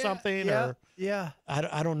Gate or something. Yeah.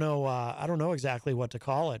 I don't know. I don't know exactly what to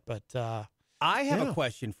call it, but I have a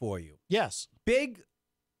question for you. Yes.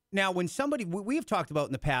 Now, when somebody, we have talked about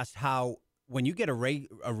in the past how when you get a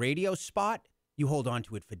radio spot, you hold on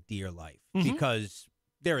to it for dear life because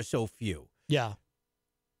there are so few. Yeah.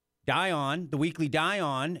 The weekly Die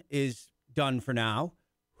On is done for now.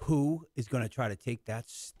 Who is going to try to take that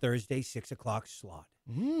Thursday 6 o'clock slot?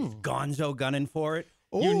 Is Gonzo gunning for it?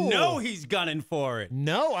 Ooh. He's gunning for it.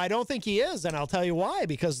 No, I don't think he is, and I'll tell you why.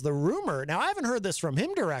 Because the rumor, now I haven't heard this from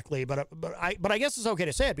him directly, but I guess it's okay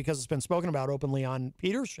to say it because it's been spoken about openly on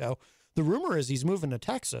Peter's show. The rumor is he's moving to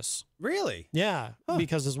Texas. Really? Yeah,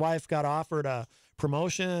 because his wife got offered a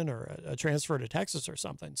promotion or a transfer to Texas or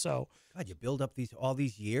something. So God, you build up all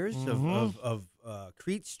these years of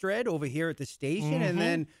Crete Stred over here at the station, and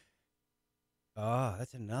then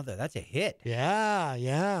that's a hit.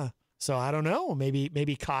 Yeah. So I don't know.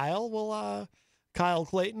 Maybe Kyle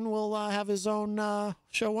Clayton will have his own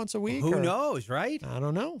show once a week. Who knows, right? I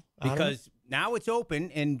don't know. Because now it's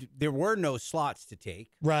open and there were no slots to take.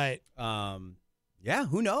 Right. Yeah,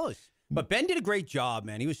 who knows? But Ben did a great job,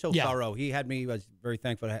 man. He was so thorough. He was very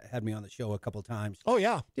thankful to had me on the show a couple of times. Oh,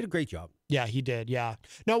 yeah. Did a great job. Yeah, he did. Yeah.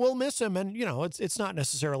 No, we'll miss him. And, it's not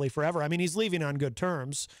necessarily forever. He's leaving on good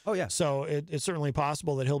terms. Oh, yeah. So it's certainly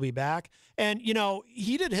possible that he'll be back. And,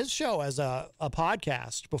 he did his show as a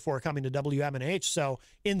podcast before coming to WMNH. So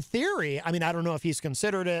in theory, I don't know if he's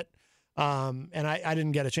considered it. And I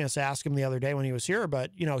didn't get a chance to ask him the other day when he was here,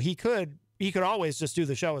 but, he could always just do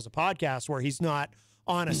the show as a podcast where he's not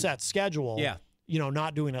on a set schedule. Yeah.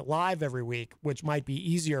 Not doing it live every week, which might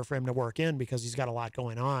be easier for him to work in because he's got a lot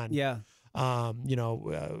going on. Yeah. But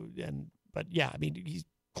yeah,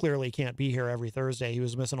 clearly can't be here every Thursday. He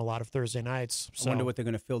was missing a lot of Thursday nights. So. I wonder what they're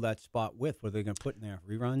going to fill that spot with. What are they going to put in there?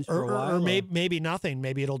 Reruns for a while? Or maybe nothing.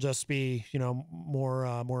 Maybe it'll just be,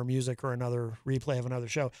 more music or another replay of another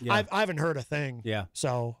show. Yeah. I haven't heard a thing. Yeah.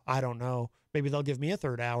 So I don't know. Maybe they'll give me a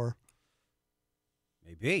third hour.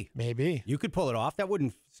 Maybe. You could pull it off. That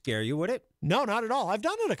wouldn't scare you, would it? No, not at all. I've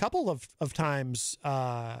done it a couple of times.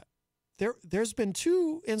 There's been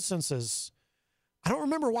 2 instances. I don't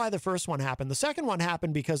remember why the first one happened. The second one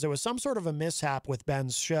happened because there was some sort of a mishap with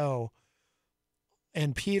Ben's show.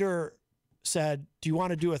 And Peter said, "Do you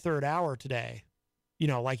want to do a third hour today?"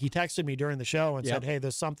 Like he texted me during the show and said, "Hey,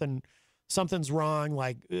 there's something's wrong.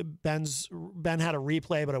 Like Ben had a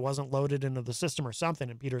replay, but it wasn't loaded into the system or something."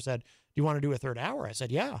 And Peter said, "Do you want to do a third hour?" I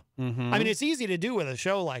said, "Yeah." Mm-hmm. I mean, it's easy to do with a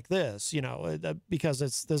show like this,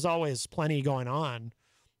 because there's always plenty going on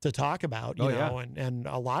to talk about, and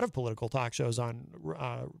a lot of political talk shows on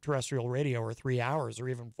terrestrial radio are 3 hours or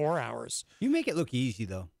even 4 hours. You make it look easy,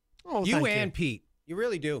 though. Oh, you thank and Pete, you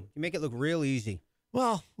really do. You make it look real easy.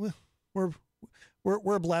 Well,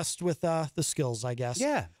 we're blessed with the skills, I guess.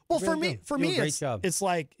 Yeah. Well, really for me, great job.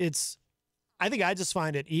 I think I just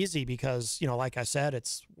find it easy because like I said,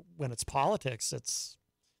 it's when it's politics,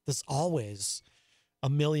 there's always a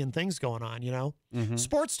million things going on, Mm-hmm.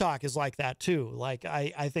 Sports talk is like that too. Like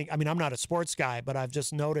I think, I'm not a sports guy, but I've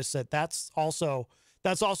just noticed that that's also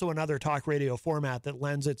another talk radio format that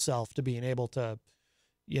lends itself to being able to,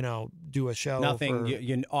 do a show.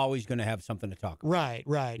 You're always going to have something to talk about.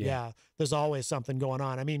 Right. Yeah. There's always something going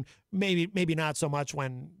on. I mean, maybe not so much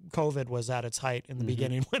when COVID was at its height in the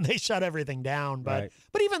beginning when they shut everything down, but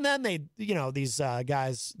even then these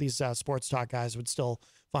guys, these sports talk guys would still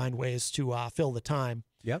find ways to fill the time.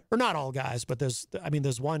 Yep. Or not all guys, but there's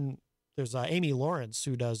Amy Lawrence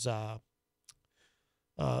who does a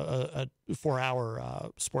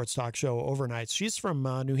 4-hour sports talk show overnights. She's from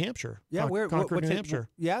New Hampshire. Yeah, Concord, New Hampshire.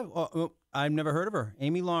 Yeah, I've never heard of her.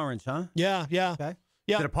 Amy Lawrence, huh? Yeah. Okay.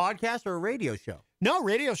 Yeah. Is it a podcast or a radio show? No,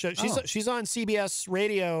 radio show. She's on CBS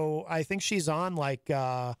Radio. I think she's on like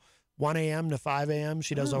 1 a.m. to 5 a.m.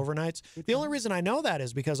 She does overnights. The only reason I know that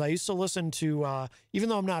is because I used to listen to, even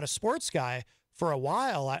though I'm not a sports guy, for a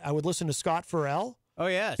while I would listen to Scott Farrell. Oh,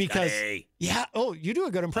 yeah. Because, Scotty. yeah. Oh, you do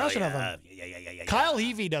a good impression of him. Yeah. Kyle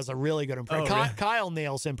Heavey does a really good impression. Oh, really? Kyle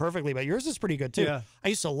nails him perfectly, but yours is pretty good too. Yeah. I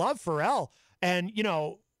used to love Farrell. And,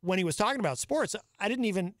 when he was talking about sports, I didn't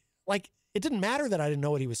even, it didn't matter that I didn't know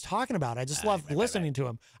what he was talking about. I just loved listening to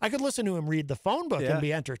him. I could listen to him read the phone book and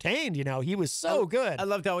be entertained. He was so good. I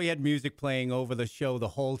loved how he had music playing over the show the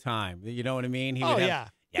whole time. You know what I mean? Yeah.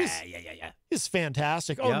 Yeah. He's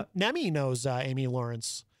fantastic. Oh, Yep. Nemi knows Amy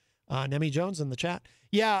Lawrence. Nemi Jones in the chat.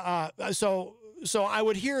 Yeah. So I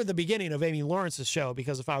would hear the beginning of Amy Lawrence's show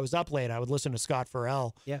because if I was up late, I would listen to Scott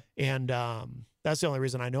Farrell. Yeah. And that's the only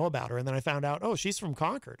reason I know about her. And then I found out, she's from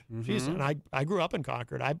Concord. Mm-hmm. And I grew up in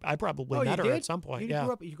Concord. I probably met her at some point. You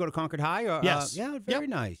grew up, you go to Concord High? Or, yes. Yeah, very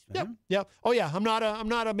nice, man. Yep. Oh yeah. I'm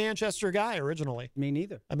not a Manchester guy originally. Me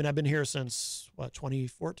neither. I mean, I've been here since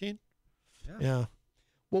 2014. Yeah.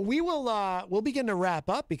 Well, we'll begin to wrap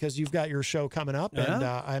up because you've got your show coming up, and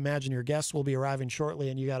I imagine your guests will be arriving shortly,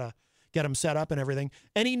 and you gotta get them set up and everything.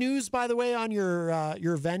 Any news, by the way, on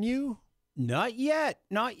your venue? Not yet.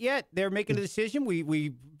 They're making a decision.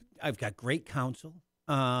 I've got great counsel,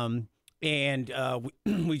 and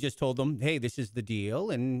we just told them, hey, this is the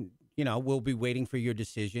deal, and we'll be waiting for your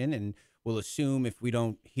decision, and we'll assume if we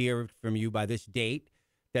don't hear from you by this date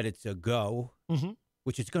that it's a go,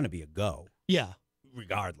 which is going to be a go. Yeah.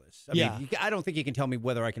 Regardless. I mean, I don't think you can tell me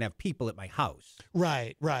whether I can have people at my house.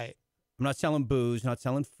 Right. I'm not selling booze, not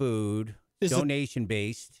selling food,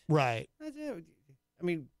 donation-based. Right. I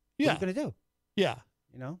mean, what are you going to do? Yeah.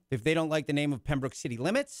 If they don't like the name of Pembroke City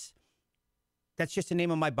Limits, that's just the name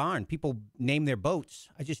of my barn. People name their boats.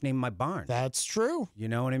 I just name my barn. That's true. You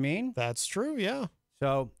know what I mean? That's true, yeah.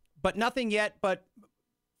 So, but nothing yet. But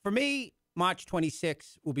for me, March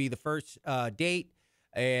 26th will be the first date.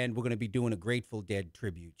 And we're going to be doing a Grateful Dead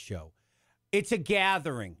tribute show. It's a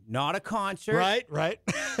gathering, not a concert. Right.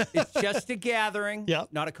 It's just a gathering, Yep.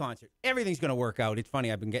 not a concert. Everything's going to work out. It's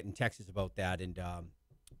funny. I've been getting texts about that. And,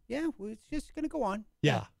 it's just going to go on.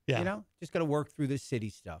 Yeah. Just got to work through this city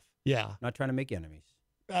stuff. Yeah. Not trying to make enemies.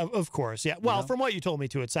 Of course, yeah. Well, from what you told me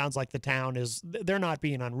too, it sounds like the town they're not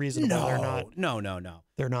being unreasonable. No, they're not. No.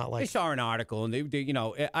 They're not like. I saw an article, and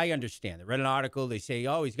they I understand. They read an article. They say,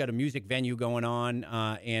 he's got a music venue going on,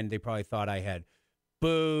 and they probably thought I had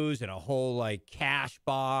booze and a whole cash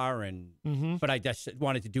bar, and but I just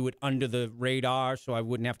wanted to do it under the radar so I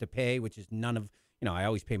wouldn't have to pay, which is none of I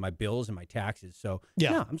always pay my bills and my taxes. So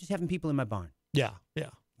no, I'm just having people in my barn. Yeah.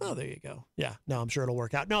 Oh, there you go. Yeah. No, I'm sure it'll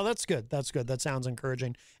work out. No, that's good. That's good. That sounds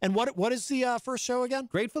encouraging. And what is the first show again?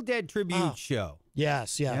 Grateful Dead tribute show.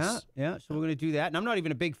 Yes. Yes. Yeah. So we're going to do that. And I'm not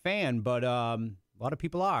even a big fan, but a lot of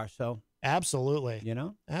people are. So absolutely. You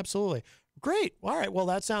know? Absolutely. Great. All right. Well,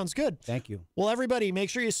 that sounds good. Thank you. Well, everybody, make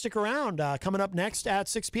sure you stick around. Coming up next at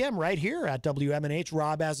 6 p.m. right here at WMNH,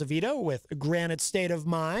 Rob Azevedo with Granite State of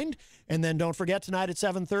Mind. And then don't forget, tonight at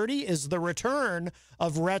 7:30 is the return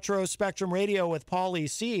of Retro Spectrum Radio with Paulie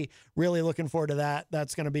C. Really looking forward to that.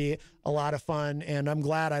 That's going to be a lot of fun. And I'm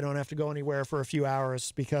glad I don't have to go anywhere for a few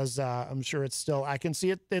hours because I'm sure it's still, I can see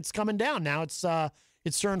it. It's coming down. Now it's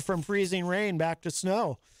turned from freezing rain back to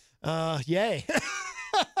snow. Yay.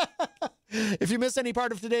 If you missed any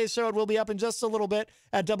part of today's show, it will be up in just a little bit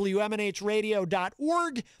at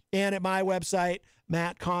WMNHradio.org and at my website,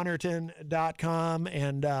 MattConnarton.com.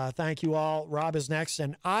 And thank you all. Rob is next,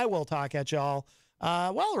 and I will talk at y'all,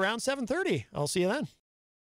 around 7:30. I'll see you then.